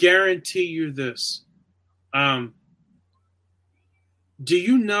 I guarantee you this. Do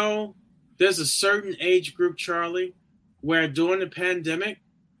you know there's a certain age group, Charlie, where during the pandemic,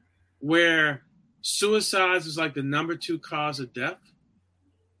 where suicides is like the number 2 cause of death?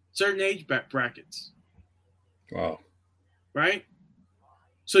 Certain age brackets. Wow. Right?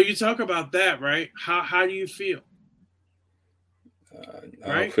 So you talk about that, right? How do you feel?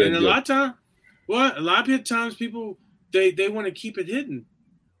 Right? And a lot of times people, they want to keep it hidden.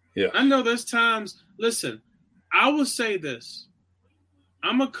 Yeah. I know there's times, listen, I will say this.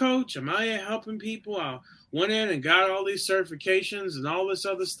 I'm a coach. I'm out here helping people. I went in and got all these certifications and all this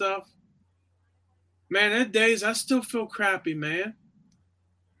other stuff. Man, there are days I still feel crappy, man.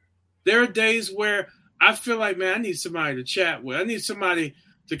 There are days where I feel like, man, I need somebody to chat with. I need somebody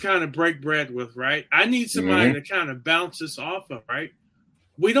to kind of break bread with, right? I need somebody to kind of bounce this off of, right?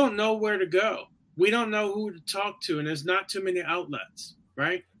 We don't know where to go. We don't know who to talk to, and there's not too many outlets,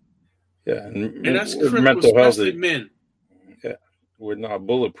 right? Yeah. And that's critical, especially men. Yeah. We're not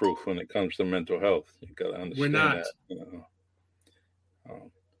bulletproof when it comes to mental health. You got to understand We're not. that. You know?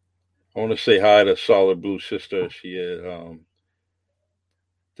 I want to say hi to Solid Blue Sister. She is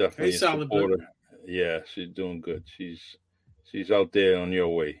definitely a supporter. Blue. Yeah, she's doing good. She's out there on your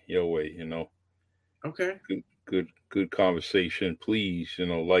way, you know. Okay. Good conversation. Please,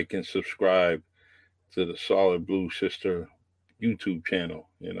 like and subscribe to the Solid Blue Sister YouTube channel.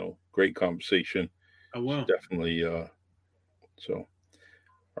 Great conversation. I will. Definitely. So,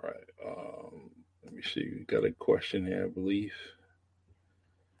 all right. Let me see. We got a question here, I believe.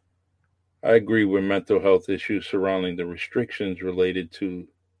 I agree with mental health issues surrounding the restrictions related to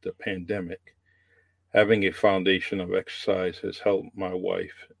the pandemic. Having a foundation of exercise has helped my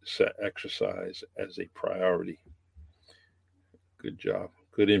wife set exercise as a priority. Good job.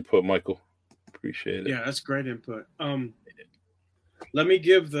 Good input, Michael. Appreciate it. Yeah, that's great input. Let me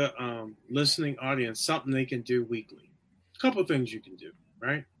give the listening audience something they can do weekly. A couple of things you can do,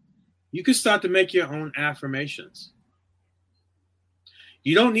 right? You can start to make your own affirmations.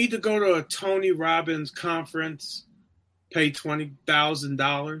 You don't need to go to a Tony Robbins conference, pay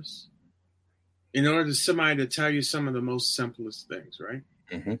 $20,000 in order to somebody to tell you some of the most simplest things, right?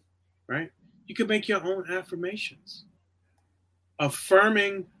 Mm-hmm. Right? You can make your own affirmations,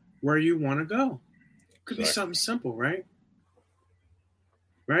 affirming where you want to go. Could be something simple, right?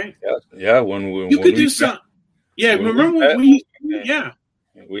 Right? Yeah. You could do something. Yeah. Remember when we? Yeah.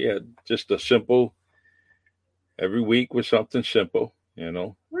 We had just a simple. Every week was something simple.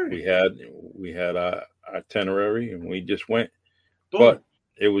 Right. We had our itinerary and we just went. Boom. But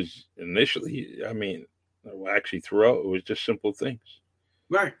it was initially, actually throughout, it was just simple things.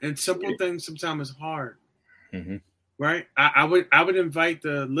 Right. And simple things sometimes is hard. Mm-hmm. Right. I would invite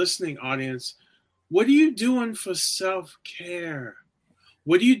the listening audience. What are you doing for self-care?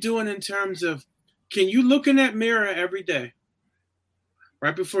 What are you doing in terms of Can you look in that mirror every day,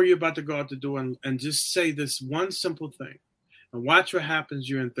 right before you're about to go out the door, and just say this one simple thing, and watch what happens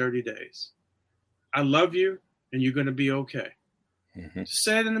to you in 30 days. I love you, and you're going to be okay. Mm-hmm. Just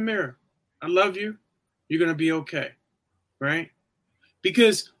say it in the mirror. I love you. You're going to be okay, right?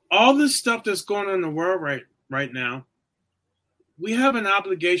 Because all this stuff that's going on in the world right now, we have an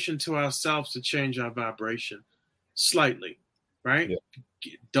obligation to ourselves to change our vibration slightly, right?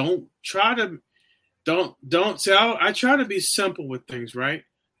 Yeah. Don't try I try to be simple with things, right?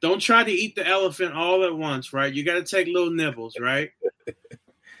 Don't try to eat the elephant all at once, right? You got to take little nibbles, right?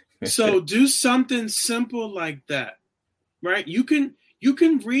 So do something simple like that, right? You can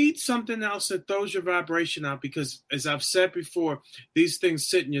read something else that throws your vibration out, because, as I've said before, these things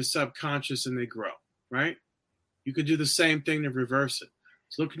sit in your subconscious and they grow, right? You could do the same thing to reverse it.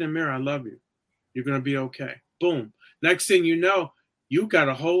 So look in the mirror. I love you. You're going to be okay. Boom. Next thing you know, you got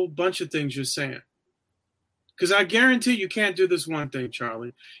a whole bunch of things you're saying. Because I guarantee you can't do this one thing,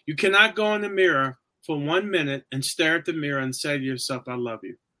 Charlie. You cannot go in the mirror for 1 minute and stare at the mirror and say to yourself, I love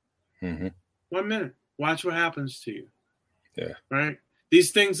you. Mm-hmm. 1 minute. Watch what happens to you. Yeah. Right?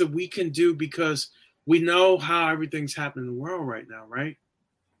 These things that we can do because we know how everything's happening in the world right now, right?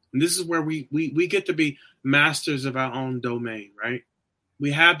 And this is where we get to be masters of our own domain, right?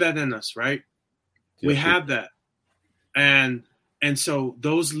 We have that in us, right? Yes, we have that. And so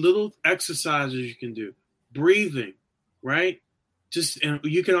those little exercises you can do, breathing, right? And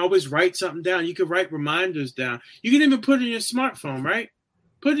you can always write something down. You can write reminders down. You can even put it in your smartphone, right?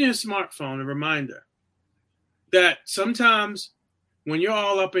 Put in your smartphone a reminder that sometimes when you're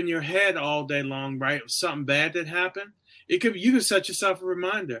all up in your head all day long, right, something bad that happened, you can set yourself a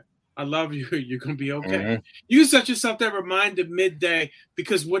reminder. I love you. You're going to be okay. Mm-hmm. You can set yourself that reminder midday,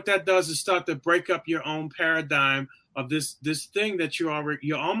 because what that does is start to break up your own paradigm of this thing that you're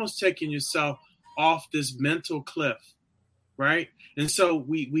almost taking yourself off this mental cliff, right? And so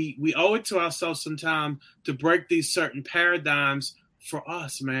we owe it to ourselves sometimes to break these certain paradigms for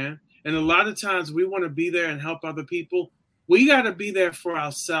us, man. And a lot of times we want to be there and help other people. We got to be there for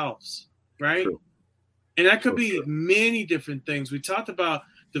ourselves, right? True. And that could be many different things. We talked about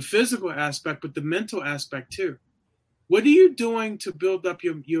the physical aspect, but the mental aspect too. What are you doing to build up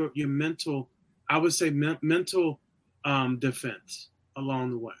your mental, I would say mental defense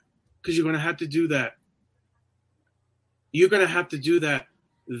along the way? Because you're going to have to do that. You're going to have to do that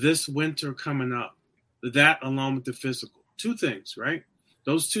this winter coming up. That along with the physical. Two things, right?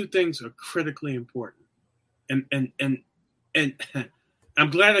 Those two things are critically important. And I'm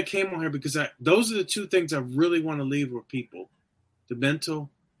glad I came on here, because those are the two things I really want to leave with people. The mental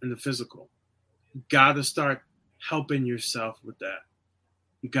and the physical. You got to start helping yourself with that.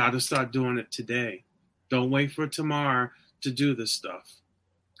 You got to start doing it today. Don't wait for tomorrow to do this stuff.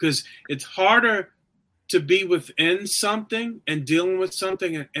 Because it's harder to be within something and dealing with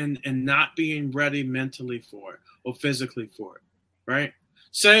something and not being ready mentally for it or physically for it, right?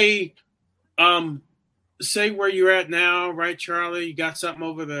 Say where you're at now, right, Charlie? You got something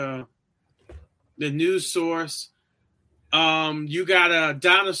over the news source. You got a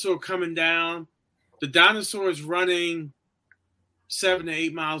dinosaur coming down. The dinosaur is running 7 to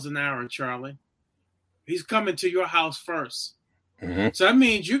 8 miles an hour, Charlie. He's coming to your house first. Mm-hmm. So that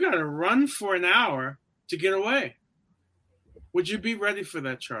means you got to run for an hour to get away. Would you be ready for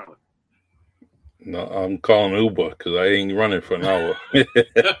that, Charlie? No, I'm calling Uber because I ain't running for an hour.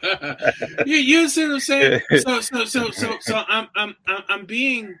 You see what I'm saying? So I'm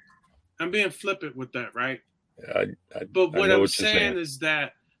being flippant with that, right? But what I'm saying is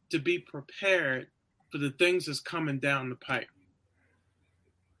that to be prepared for the things that's coming down the pipe.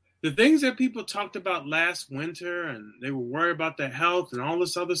 The things that people talked about last winter, and they were worried about their health and all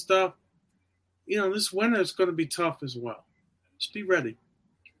this other stuff, this winter is going to be tough as well. Just be ready.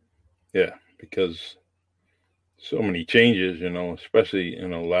 Yeah, because so many changes, especially,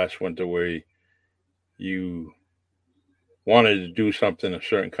 last winter where you wanted to do something a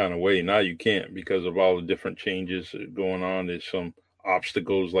certain kind of way. Now you can't because of all the different changes going on. There's some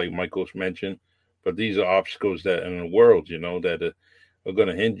obstacles like Michael's mentioned, but these are obstacles that in the world, that are going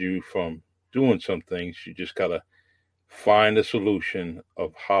to hinder you from doing some things. You just got to find a solution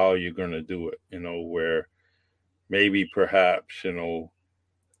of how you're going to do it, where maybe perhaps,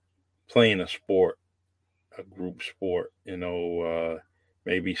 playing a sport, a group sport,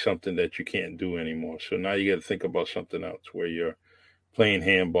 maybe something that you can't do anymore. So now you got to think about something else where you're playing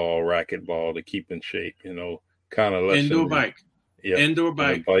handball, racquetball to keep in shape, kind of less. Indoor bike. Yeah. Indoor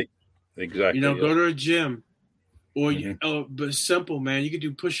bike. Exactly. Go to a gym. Or but simple, man. You can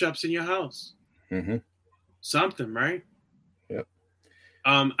do push-ups in your house. Mm-hmm. Something, right? Yep.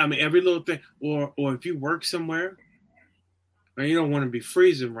 I mean, every little thing, or if you work somewhere and you don't want to be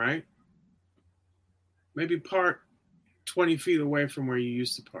freezing, right? Maybe park 20 feet away from where you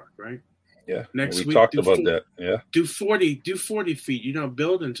used to park, right? Yeah, Next we week, talked about that. Yeah, do 40 feet,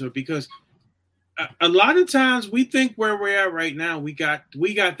 build into it, because a lot of times we think where we're at right now, we got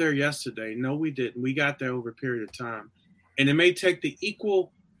there yesterday. No, we didn't. We got there over a period of time. And it may take the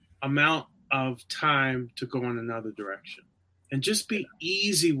equal amount of time to go in another direction. And just be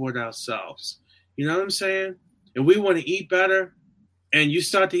easy with ourselves. You know what I'm saying? If we want to eat better and you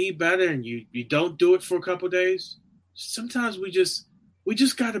start to eat better and you don't do it for a couple of days, sometimes we just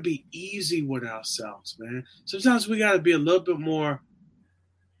got to be easy with ourselves, man. Sometimes we got to be a little bit more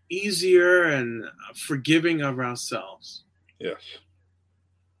easier and forgiving of ourselves. yes.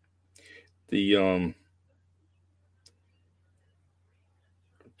 The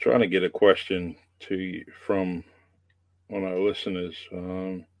trying to get a question to you from one of our listeners.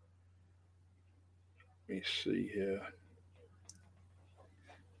 Let me see here.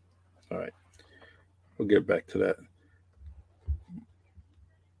 All right, we'll get back to that.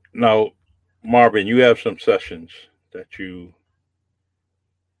 Now, Marvin, you have some sessions that you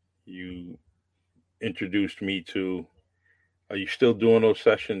introduced me to. Are you still doing those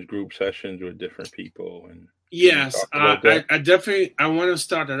sessions, group sessions with different people? And can you Yes, talk about that? I definitely I want to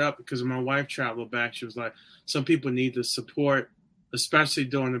start it up because my wife traveled back. She was like, some people need the support, especially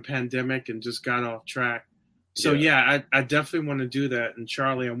during the pandemic, and just got off track. So Yeah, yeah, I definitely want to do that. And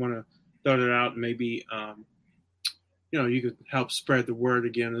Charlie, I want to throw that out. Maybe you could help spread the word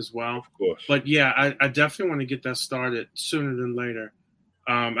again as well. of course. But yeah, I definitely want to get that started sooner than later.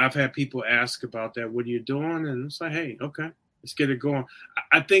 I've had people ask about that. What are you doing? And it's like, hey, okay, let's get it going.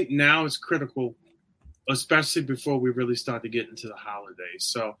 I think now it's critical, especially before we really start to get into the holidays.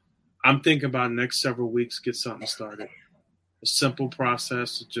 So I'm thinking about the next several weeks, get something started. A simple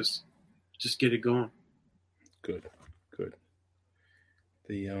process, just get it going. Good, good.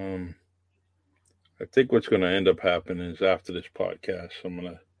 The I think what's going to end up happening is after this podcast, I'm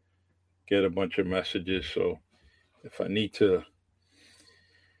going to get a bunch of messages. So if I need to,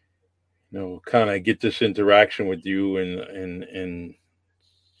 kind of get this interaction with you and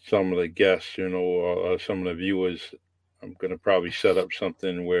some of the guests, or some of the viewers, I'm going to probably set up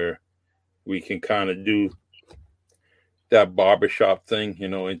something where we can kind of do that barbershop thing,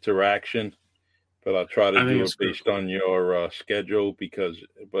 interaction. But I'll try to I think do it it's based critical. on your schedule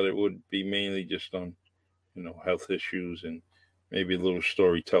but it would be mainly just on, health issues and maybe a little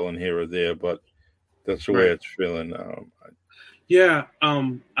storytelling here or there. But that's the way Right. it's feeling. Yeah.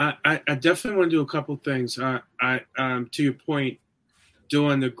 I definitely want to do a couple things. To your point,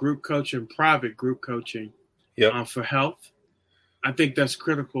 doing the group coaching, private group coaching, Yep. for health. I think that's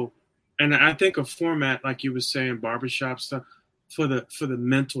critical. And I think a format, like you were saying, barbershop stuff for the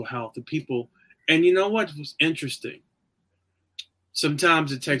mental health of people. And you know what was interesting?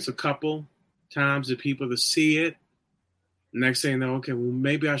 Sometimes it takes a couple times of people to see it. Next thing you know, okay, well,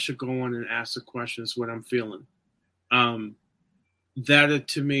 maybe I should go on and ask the questions what I'm feeling. Um, that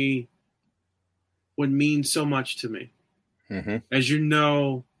to me would mean so much to me. Mm-hmm. As you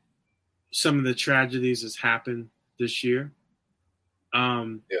know, some of the tragedies has happened this year.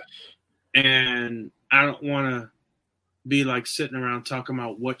 Yes. And I don't want to be like sitting around talking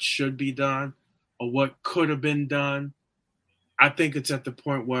about what should be done or what could have been done. I think it's at the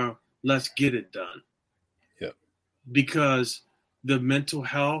point where let's get it done. Yep. Because the mental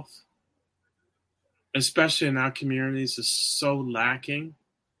health, especially in our communities, is so lacking.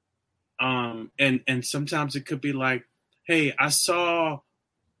 And sometimes it could be like, hey, I saw a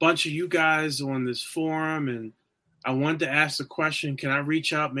bunch of you guys on this forum and I wanted to ask a question. Can I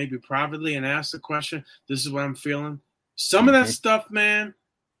reach out maybe privately and ask the question? This is what I'm feeling. Some of that Mm-hmm. stuff, man,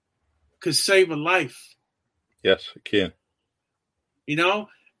 could save a life. Yes, it can.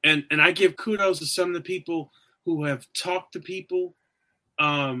 And I give kudos to some of the people who have talked to people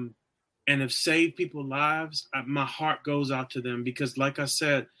and have saved people's lives. My heart goes out to them because, like I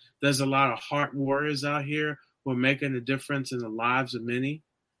said, there's a lot of heart warriors out here who are making a difference in the lives of many,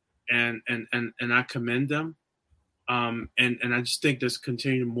 and I commend them. And I just think there's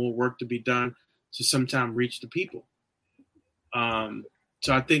continuing more work to be done to sometime reach the people.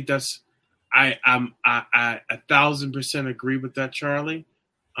 So I think that's I 1,000% agree with that, Charlie.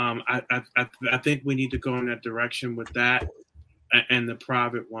 I think we need to go in that direction with that and the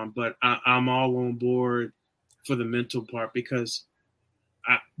private one, but I'm all on board for the mental part because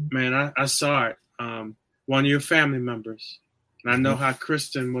I saw it. One of your family members, and I know Mm-hmm. how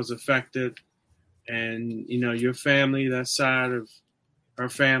Kristen was affected, and your family, that side of her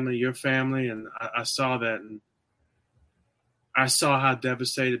family, your family, and I saw that, and I saw how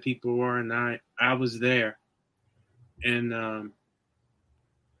devastated people were, and I was there. And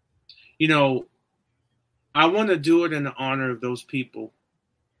I want to do it in the honor of those people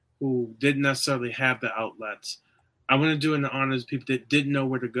who didn't necessarily have the outlets. I want to do it in the honor of people that didn't know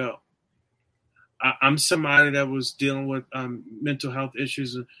where to go. I'm somebody that was dealing with mental health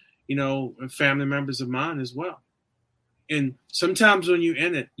issues, and family members of mine as well. And sometimes when you're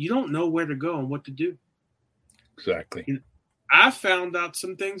in it, you don't know where to go and what to do. Exactly. I found out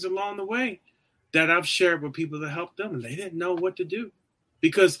some things along the way that I've shared with people that helped them, and they didn't know what to do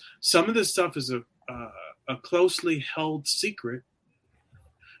because some of this stuff is a closely held secret,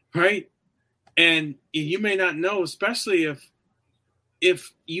 right? And you may not know, especially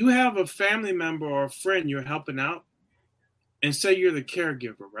if you have a family member or a friend you're helping out, and say you're the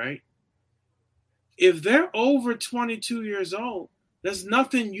caregiver, right? If they're over 22 years old, there's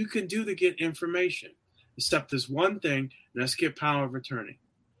nothing you can do to get information except this one thing, and that's get power of attorney.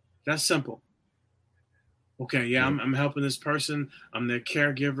 That's simple. Okay, yeah, I'm helping this person. I'm their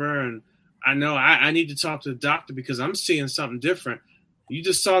caregiver, and I know I need to talk to the doctor because I'm seeing something different. You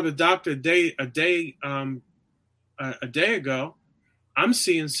just saw the doctor a day ago. I'm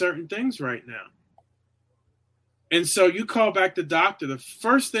seeing certain things right now. And so you call back the doctor, the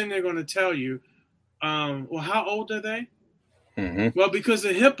first thing they're going to tell you, well, how old are they? Mm-hmm. Well, because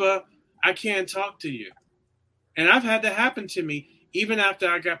of HIPAA, I can't talk to you. And I've had that happen to me even after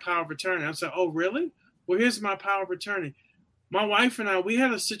I got power of attorney. I was like, oh, really? Well, here's my power of attorney. My wife and I, we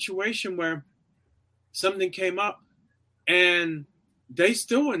had a situation where something came up and they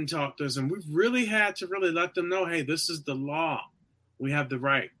still wouldn't talk to us. And we've really had to really let them know, hey, this is the law. We have the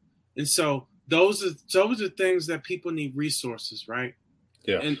right. And so those are things that people need resources, right?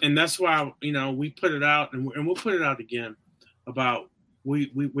 Yeah. And that's why, we put it out and we'll put it out again about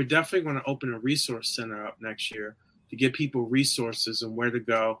we're definitely going to open a resource center up next year to give people resources and where to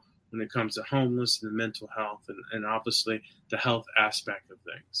go when it comes to homeless and mental health and obviously the health aspect of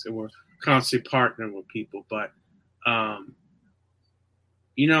things. And we're constantly partnering with people, but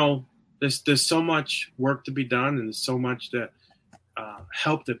there's so much work to be done, and there's so much that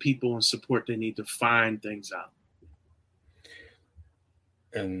help the people and support they need to find things out.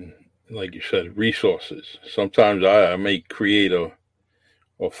 And like you said, resources. Sometimes I may create or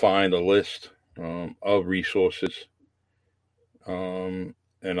find a list of resources, and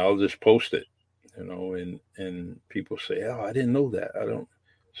I'll just post it, and people say, "Oh, I didn't know that." I don't.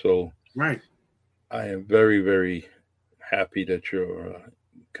 So right. I am very, very happy that you're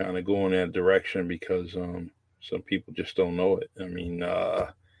kind of going that direction because some people just don't know it. I mean,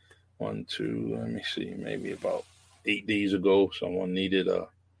 let me see, maybe about 8 days ago, someone needed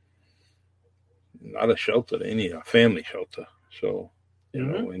not a shelter, they need a family shelter. So,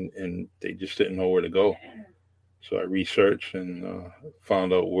 and they just didn't know where to go. So I researched and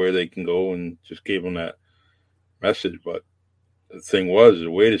found out where they can go and just gave them that message. But the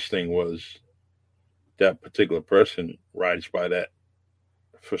weirdest thing was that particular person rides by that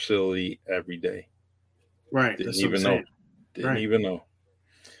facility every day. Right. Didn't even know. Didn't even know.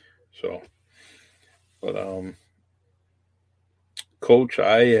 So, but Coach,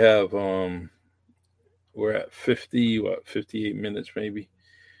 I have we're at 58 minutes maybe.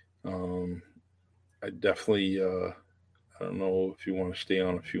 I definitely I don't know if you want to stay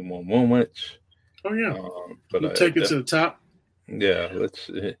on a few more moments. Oh yeah. But we'll take it to the top. Yeah,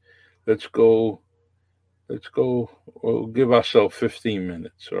 let's go. We'll give ourselves 15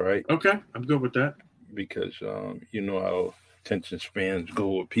 minutes, all right? Okay, I'm good with that. Because you know how attention spans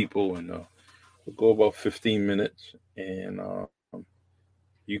go with people, and we'll go about 15 minutes, and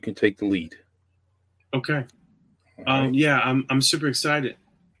you can take the lead. Okay. Right. Yeah, I'm super excited.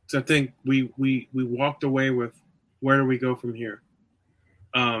 So I think we walked away with where do we go from here?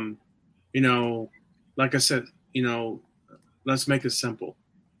 Like I said, let's make it simple.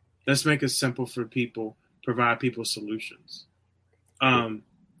 Let's make it simple for people, provide people solutions. I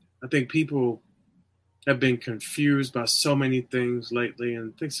think people have been confused by so many things lately,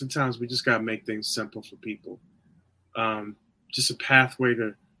 and I think sometimes we just got to make things simple for people. Just a pathway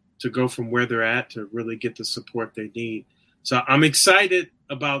to go from where they're at to really get the support they need. So I'm excited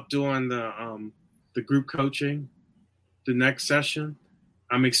about doing the group coaching, the next session.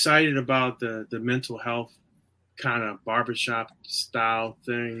 I'm excited about the mental health kind of barbershop style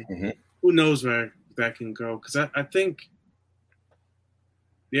thing. Mm-hmm. Who knows where that can go? Because I think,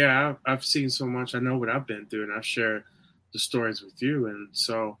 yeah, I've seen so much. I know what I've been through, and I've shared the stories with you. And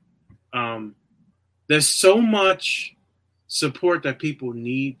so there's so much support that people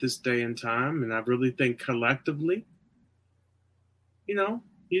need this day and time. And I really think collectively, you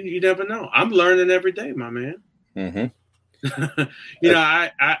never know. I'm learning every day, my man. Mm-hmm.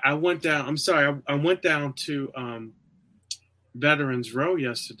 I went down. I'm sorry. I went down to Veterans Row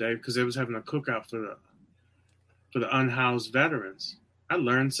yesterday because they was having a cookout for the unhoused veterans. I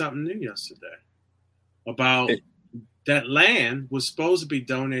learned something new yesterday about that land was supposed to be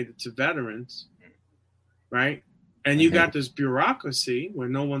donated to veterans, right? And you got this bureaucracy where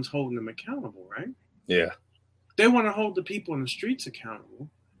no one's holding them accountable, right? Yeah. They want to hold the people in the streets accountable,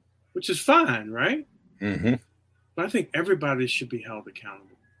 which is fine, right? Mm-hmm. But I think everybody should be held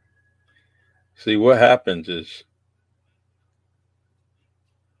accountable. See, what happens is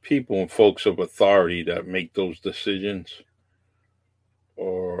people and folks of authority that make those decisions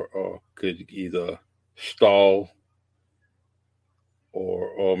or could either stall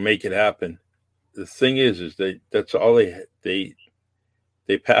or make it happen. The thing is that's all they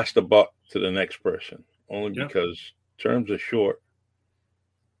pass the buck to the next person only because terms are short,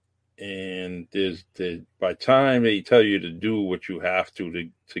 and by time they tell you to do what you have to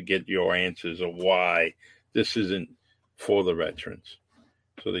get your answers of why this isn't for the veterans.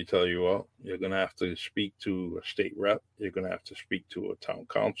 So they tell you, well, you're going to have to speak to a state rep, you're going to have to speak to a town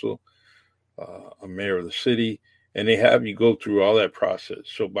council, a mayor of the city, and they have you go through all that process.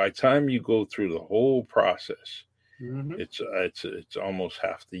 So by the time you go through the whole process, it's almost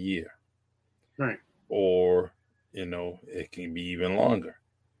half the year, right? Or it can be even longer.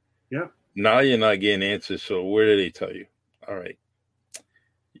 Yeah. Now you're not getting answers. So where do they tell you? All right,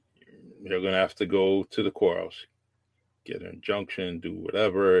 you're going to have to go to the courthouse, get an injunction, do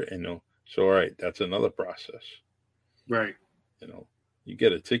whatever. So all right, that's another process, right? You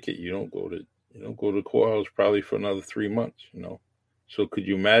get a ticket, you don't go to the courthouse probably for another 3 months. So could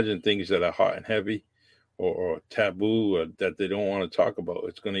you imagine things that are hot and heavy or taboo or that they don't want to talk about?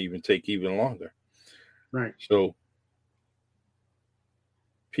 It's going to even take even longer. Right. So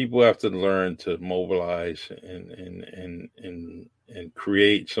people have to learn to mobilize and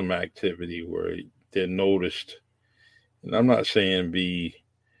create some activity where they're noticed. And I'm not saying be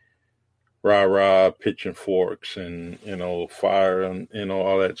rah-rah, pitching forks and, fire and,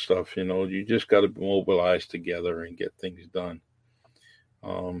 all that stuff. You just got to mobilize together and get things done.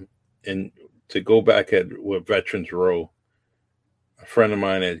 And to go back with Veterans Row, a friend of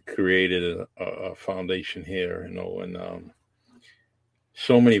mine had created a foundation here, and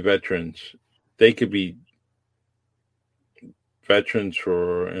so many veterans, they could be veterans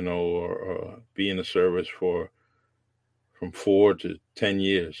for, or be in the service from 4 to 10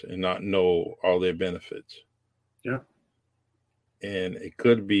 years and not know all their benefits. Yeah. And it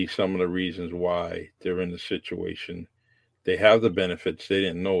could be some of the reasons why they're in the situation. They have the benefits, they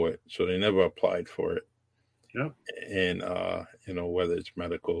didn't know it, so they never applied for it. Yeah. And whether it's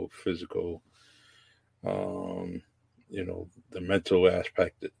medical, physical, the mental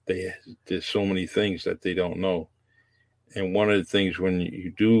aspect, that there's so many things that they don't know. And one of the things when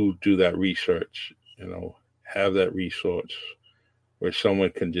you do that research, have that resource where someone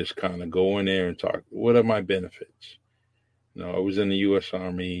can just kind of go in there and talk, what are my benefits? I was in the U.S.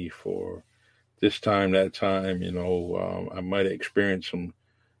 Army for this time, that time, I might have experienced some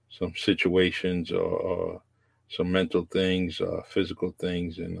situations or some mental things, physical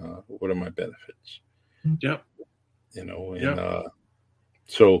things, and what are my benefits? Yep.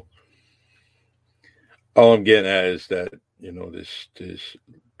 So all I'm getting at is that, this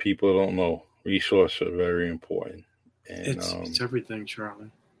people don't know. Resources are very important. And it's everything,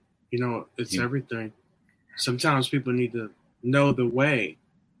 Charlie. It's everything. Sometimes people need to know the way.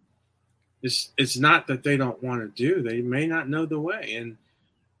 It's not that they don't want to do. They may not know the way. And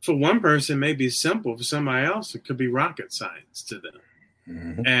for one person, it may be simple. For somebody else, it could be rocket science to them.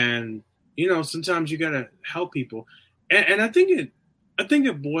 Mm-hmm. And, sometimes you got to help people. And I think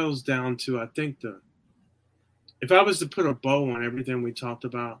it boils down to, if I was to put a bow on everything we talked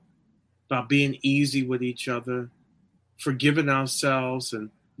about being easy with each other, forgiving ourselves,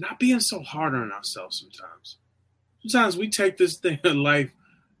 and not being so hard on ourselves sometimes. Sometimes we take this thing in life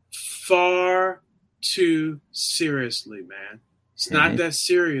far too seriously, man. It's not that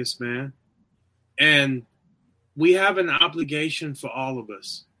serious, man. And we have an obligation for all of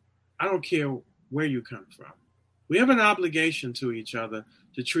us. I don't care where you come from. We have an obligation to each other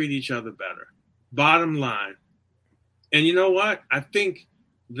to treat each other better. Bottom line. And you know what? I think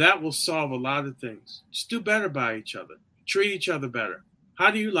that will solve a lot of things. Just do better by each other. Treat each other better.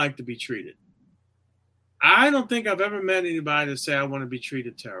 How do you like to be treated? I don't think I've ever met anybody to say I want to be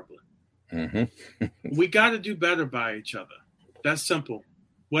treated terribly. Mm-hmm. We got to do better by each other. That's simple.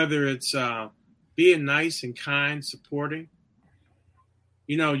 Whether it's being nice and kind, supporting.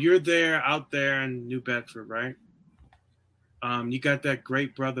 You're out there in New Bedford, right? You got that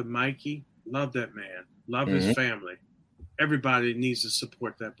great brother, Mikey. Love that man. Love his family. Everybody needs to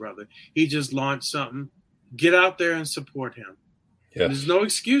support that brother. He just launched something. Get out there and support him. Yes. There's no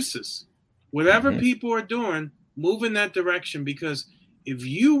excuses. Whatever people are doing, move in that direction, because if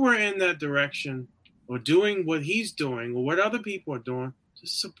you were in that direction or doing what he's doing or what other people are doing,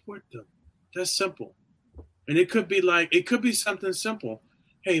 just support them. That's simple. And it could be something simple.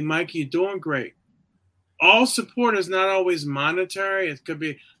 Hey, Mike, you're doing great. All support is not always monetary. It could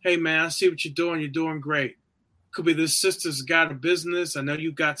be, hey, man, I see what you're doing. You're doing great. Could be this sister's got a business. I know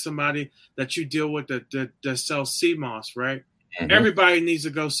you got somebody that you deal with that sells CMOS, right? Mm-hmm. Everybody needs to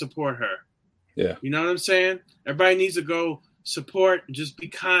go support her. Yeah. You know what I'm saying? Everybody needs to go support and just be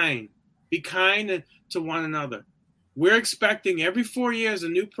kind. Be kind to one another. We're expecting every 4 years a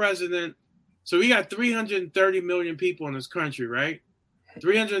new president. So we got 330 million people in this country, right?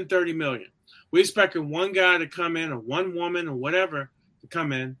 330 million. We're expecting one guy to come in, or one woman, or whatever, to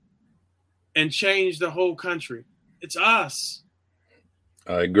come in and change the whole country. It's us.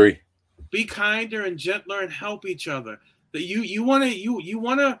 I agree. Be kinder and gentler and help each other. That you want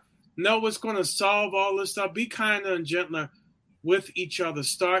to know what's going to solve all this stuff. Be kinder and gentler with each other,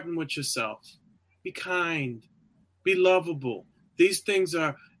 starting with yourself. Be kind. Be lovable. These things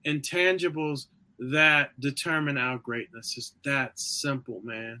are intangibles that determine our greatness. It's that simple,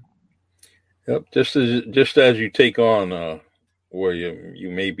 man. Yep. Just as you take on where you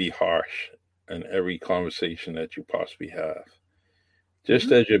may be harsh in every conversation that you possibly have,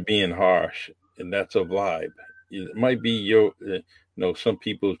 just as you're being harsh, and that's a vibe. It might be your, some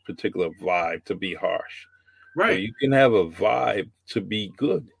people's particular vibe to be harsh. Right. So you can have a vibe to be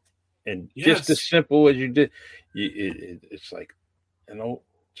good, and just as simple as you did, it's like,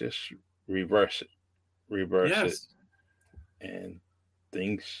 just reverse it, and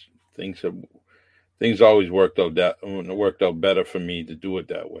things always worked out better for me to do it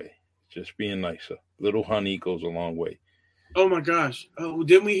that way. Just being nicer. Little honey goes a long way. Oh my gosh! Oh,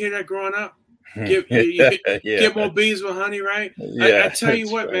 didn't we hear that growing up? Get more bees with honey, right? Yeah, I tell you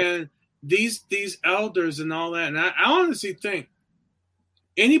what, right, man. These elders and all that, and I honestly think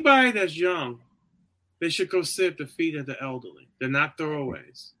anybody that's young, they should go sit at the feet of the elderly. They're not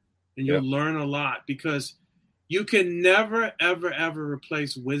throwaways, and you'll learn a lot, because you can never, ever, ever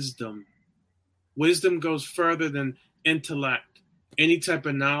replace wisdom. Wisdom goes further than intellect. Any type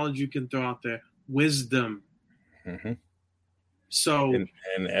of knowledge you can throw out there, wisdom. Mm-hmm. So,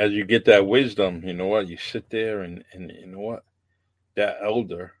 and as you get that wisdom, you know what? You sit there and you know what? That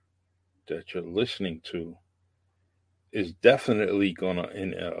elder that you're listening to is definitely and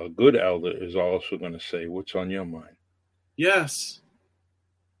a good elder is also gonna say, "What's on your mind?" Yes.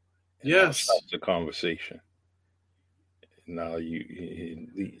 And that's the conversation. Now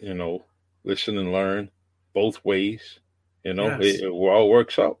you listen and learn both ways. It all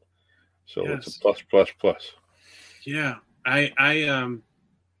works out. So it's a plus. Yeah. I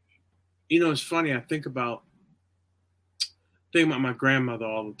it's funny. I think about my grandmother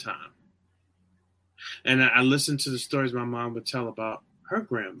all the time. And I listen to the stories my mom would tell about her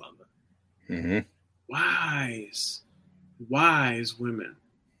grandmother. Mm-hmm. Wise women,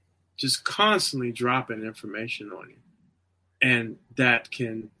 just constantly dropping information on you. And that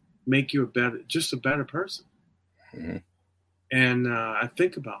can make you a better person. Mm-hmm. And I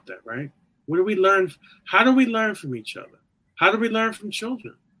think about that, right? What do we learn? How do we learn from each other? How do we learn from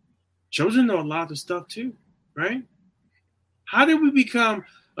children? Children know a lot of stuff too, right? How did we become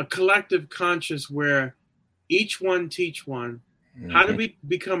a collective conscious where each one teach one? Mm-hmm. How did we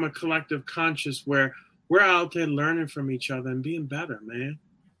become a collective conscious where we're out there learning from each other and being better, man?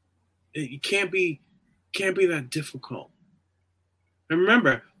 It can't be that difficult. And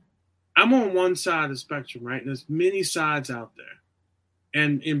remember, I'm on one side of the spectrum, right? And there's many sides out there.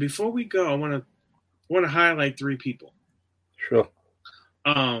 And before we go, I want to highlight 3 people. Sure.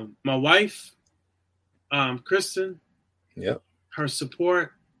 My wife, Kristen. Yep. Her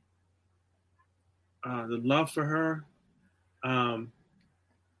support, the love for her,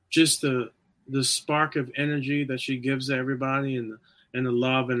 just the spark of energy that she gives to everybody, and the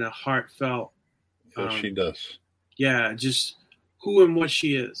love and the heartfelt. Yes, she does. Yeah, just who and what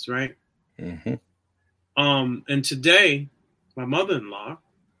she is, right? Mm-hmm. And today, my mother-in-law,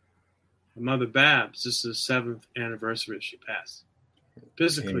 my mother Babs, this is the 7th anniversary she passed.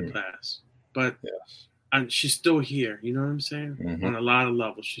 Physically passed, but and she's still here. You know what I'm saying? Mm-hmm. On a lot of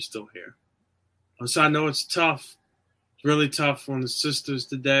levels, she's still here. So I know it's tough. It's really tough on the sisters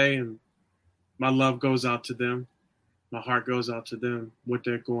today, and my love goes out to them. My heart goes out to them, what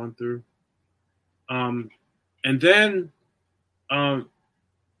they're going through. And then, I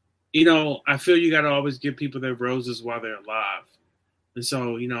feel you got to always give people their roses while they're alive. And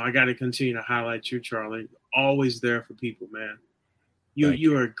so, I got to continue to highlight you, Charlie. always there for people, man.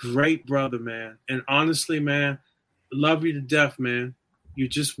 You're a great brother, man. And honestly, man, love you to death, man. You're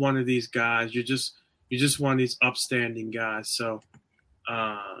just one of these guys. You're just one of these upstanding guys. So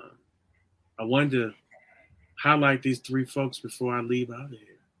I wanted to highlight these three folks before I leave out of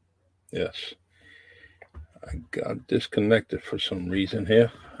here. Yes. I got disconnected for some reason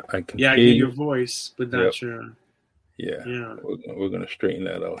here. I hear your voice, but not your. Yeah. We're gonna straighten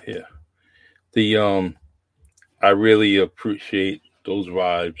that out here. I really appreciate those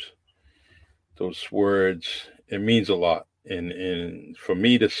vibes, those words. It means a lot. And for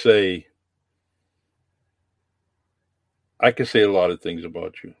me to say, I can say a lot of things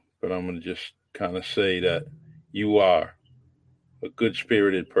about you, but I'm going to just kind of say that you are a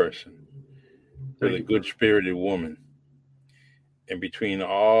good-spirited person with a good-spirited woman. And between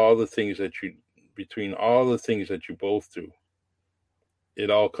all the things that you both do,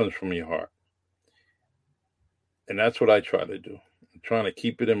 it all comes from your heart. And that's what I try to do. I'm trying to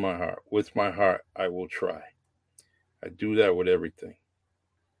keep it in my heart. With my heart, I will try. I do that with everything.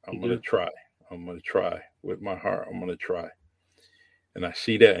 I'm going to try. I'm going to try. With my heart, I'm going to try. And I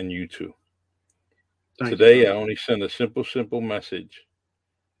see that in you too. Today, I only send a simple message.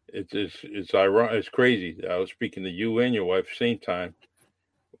 It's ironic. It's crazy. I was speaking to you and your wife at the same time.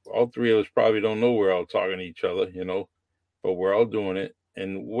 All three of us probably don't know we're all talking to each other, but we're all doing it.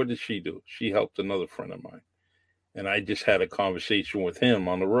 And what did she do? She helped another friend of mine. And I just had a conversation with him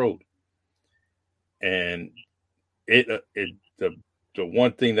on the road. And the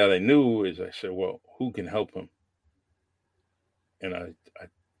one thing that I knew is I said, well, who can help him? And I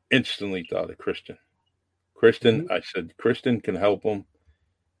instantly thought of Kristen. I said, Kristen can help him.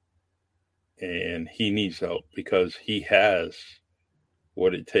 And he needs help because he has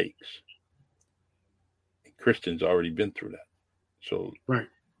what it takes. And Kristen's already been through that. So,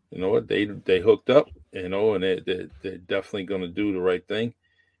 you know what? They hooked up, and they're definitely going to do the right thing.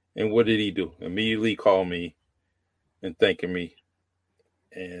 And what did he do? Immediately call me and thanking me.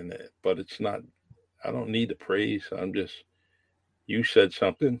 But it's not, I don't need the praise. You said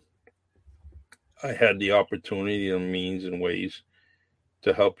something. I had the opportunity and means and ways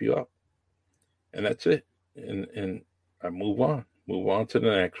to help you out. And that's it. And I move on to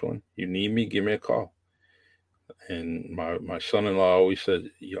the next one. You need me, give me a call. And my son-in-law always said,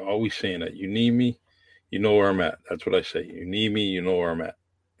 you're always saying that. You need me, you know where I'm at. That's what I say. You need me, you know where I'm at.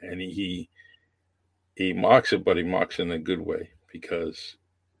 And he mocks it, but he mocks it in a good way because,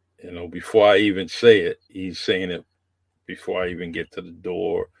 before I even say it, he's saying it before I even get to the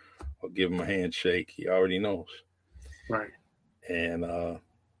door or give him a handshake. He already knows. Right. And,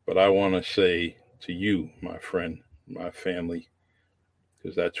 but I want to say to you, my friend, my family,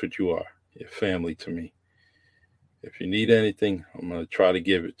 because that's what you are. You're family to me. If you need anything, I'm going to try to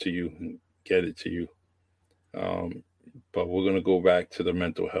give it to you and get it to you. But we're going to go back to the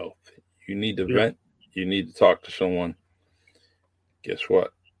mental health. You need to vent. You need to talk to someone. Guess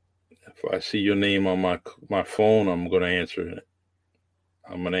what? If I see your name on my phone, I'm going to answer it.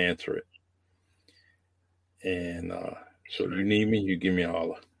 I'm going to answer it. And so you need me, you give me a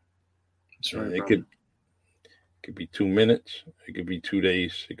holler. That's right, it could be 2 minutes. It could be 2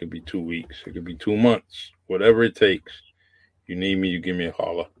 days. It could be 2 weeks. It could be 2 months. Whatever it takes. You need me, you give me a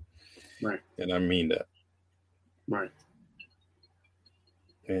holler. Right. And I mean that. Right.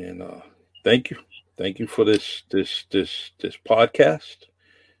 And thank you. Thank you for this podcast.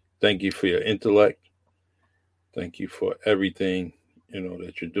 Thank you for your intellect. Thank you for everything,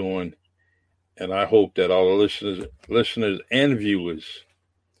 that you're doing. And I hope that all the listeners and viewers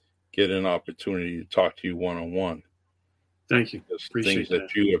get an opportunity to talk to you one-on-one. Thank you. Appreciate things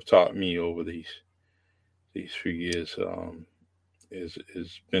that you have taught me over these few years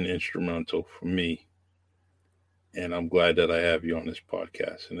has been instrumental for me. And I'm glad that I have you on this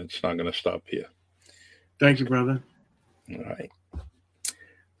podcast, and it's not going to stop here. Thank you, brother. All right.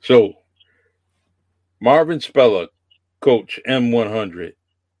 So, Marvin Speller, Coach M100,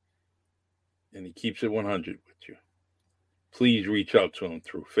 and he keeps it 100 with you. Please reach out to him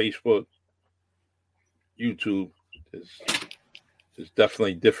through Facebook, YouTube. There's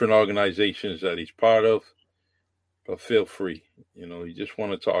definitely different organizations that he's part of, but feel free. You just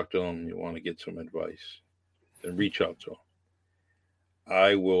want to talk to him, you want to get some advice, then reach out to him.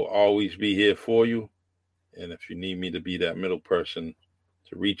 I will always be here for you. And if you need me to be that middle person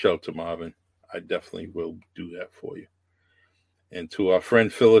to reach out to Marvin, I definitely will do that for you. And to our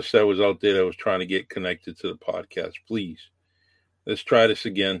friend Phyllis that was out there that was trying to get connected to the podcast, please, let's try this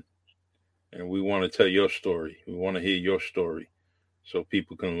again. And we want to tell your story. We want to hear your story so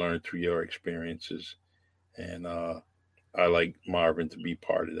people can learn through your experiences. And I like Marvin to be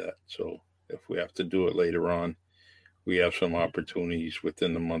part of that. So if we have to do it later on, we have some opportunities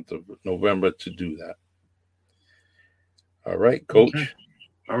within the month of November to do that. All right, Coach. Okay.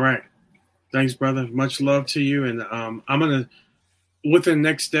 All right. Thanks, brother. Much love to you. And I'm going to, within the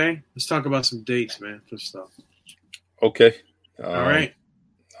next day, let's talk about some dates, man, for stuff. Okay. All right.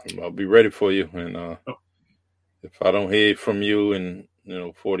 I'll be ready for you. And if I don't hear from you in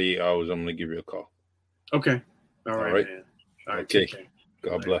 48 hours, I'm going to give you a call. Okay. All right, man. All right. Okay.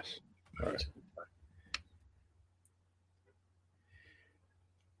 God bless. All right.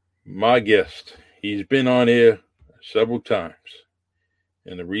 My guest, he's been on here several times.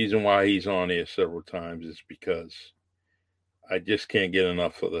 And the reason why he's on here several times is because I just can't get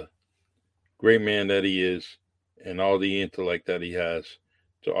enough of the great man that he is and all the intellect that he has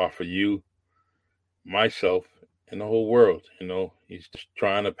to offer you, myself, and the whole world. He's just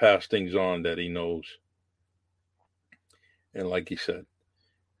trying to pass things on that he knows. And like he said,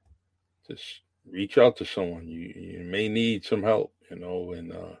 just reach out to someone. You may need some help, and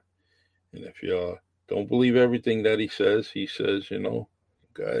if you don't believe everything that he says,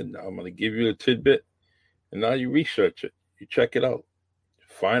 God, I'm going to give you a tidbit, and now you research it, you check it out,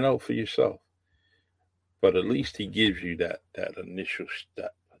 find out for yourself. But at least he gives you that initial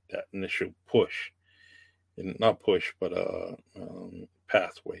step, that initial push, and not push, but a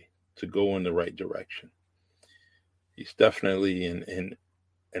pathway to go in the right direction. He's definitely in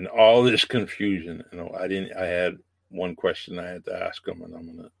all this confusion. I had one question I had to ask him,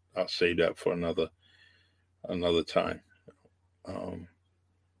 and I'll save that for another time.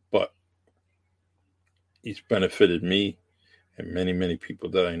 But he's benefited me and many, many people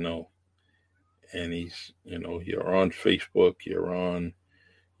that I know. And he's, you're on Facebook, you're on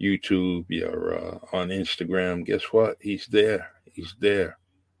YouTube, you're on Instagram. Guess what? He's there. He's there.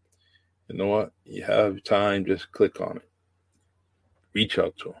 You know what? You have time, just click on it. Reach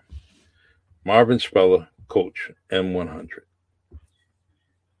out to him. Marvin Speller, Coach M100.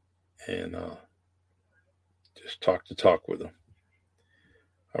 And just talk with him.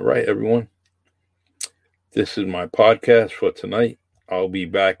 All right, everyone. This is my podcast for tonight. I'll be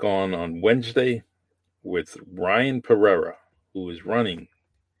back on Wednesday with Ryan Pereira, who is running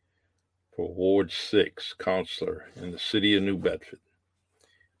for Ward 6 counselor in the city of New Bedford.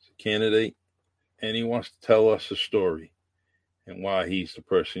 He's a candidate, and he wants to tell us a story and why he's the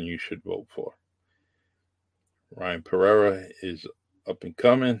person you should vote for. Ryan Pereira is up and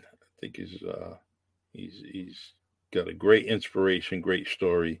coming. I think he's got a great inspiration, great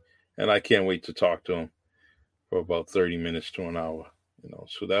story, and I can't wait to talk to him for about 30 minutes to an hour.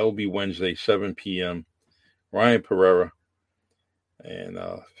 So that will be Wednesday, 7 p.m. Ryan Pereira, and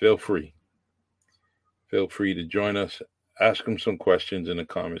feel free to join us. Ask him some questions in the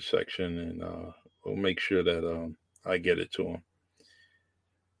comment section, and we'll make sure that I get it to him.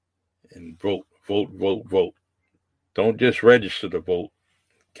 And vote. Don't just register to vote.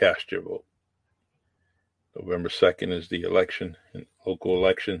 Cast your vote. November 2nd is the election, local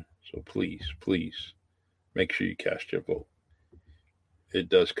election. So please make sure you cast your vote. It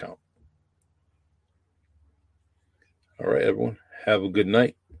does count. All right, everyone. Have a good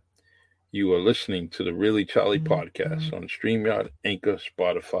night. You are listening to the Really Charlie podcast on StreamYard, Anchor,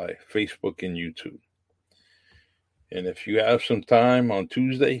 Spotify, Facebook, and YouTube. And if you have some time on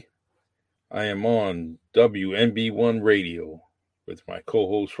Tuesday, I am on WNB1 Radio with my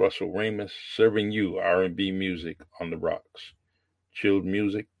co-host Russell Ramus, serving you R&B music on the rocks. Chilled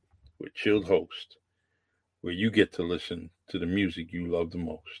music with chilled host, where you get to listen to the music you love the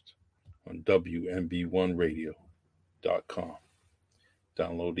most on WNB1Radio.com.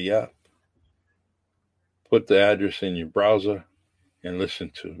 Download the app, put the address in your browser, and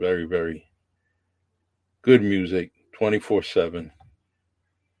listen to very, very good music 24/7.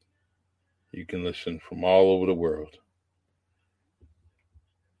 You can listen from all over the world.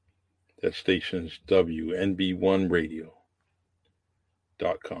 That station's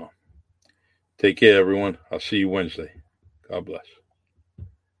WNB1Radio.com. Take care, everyone. I'll see you Wednesday. God bless.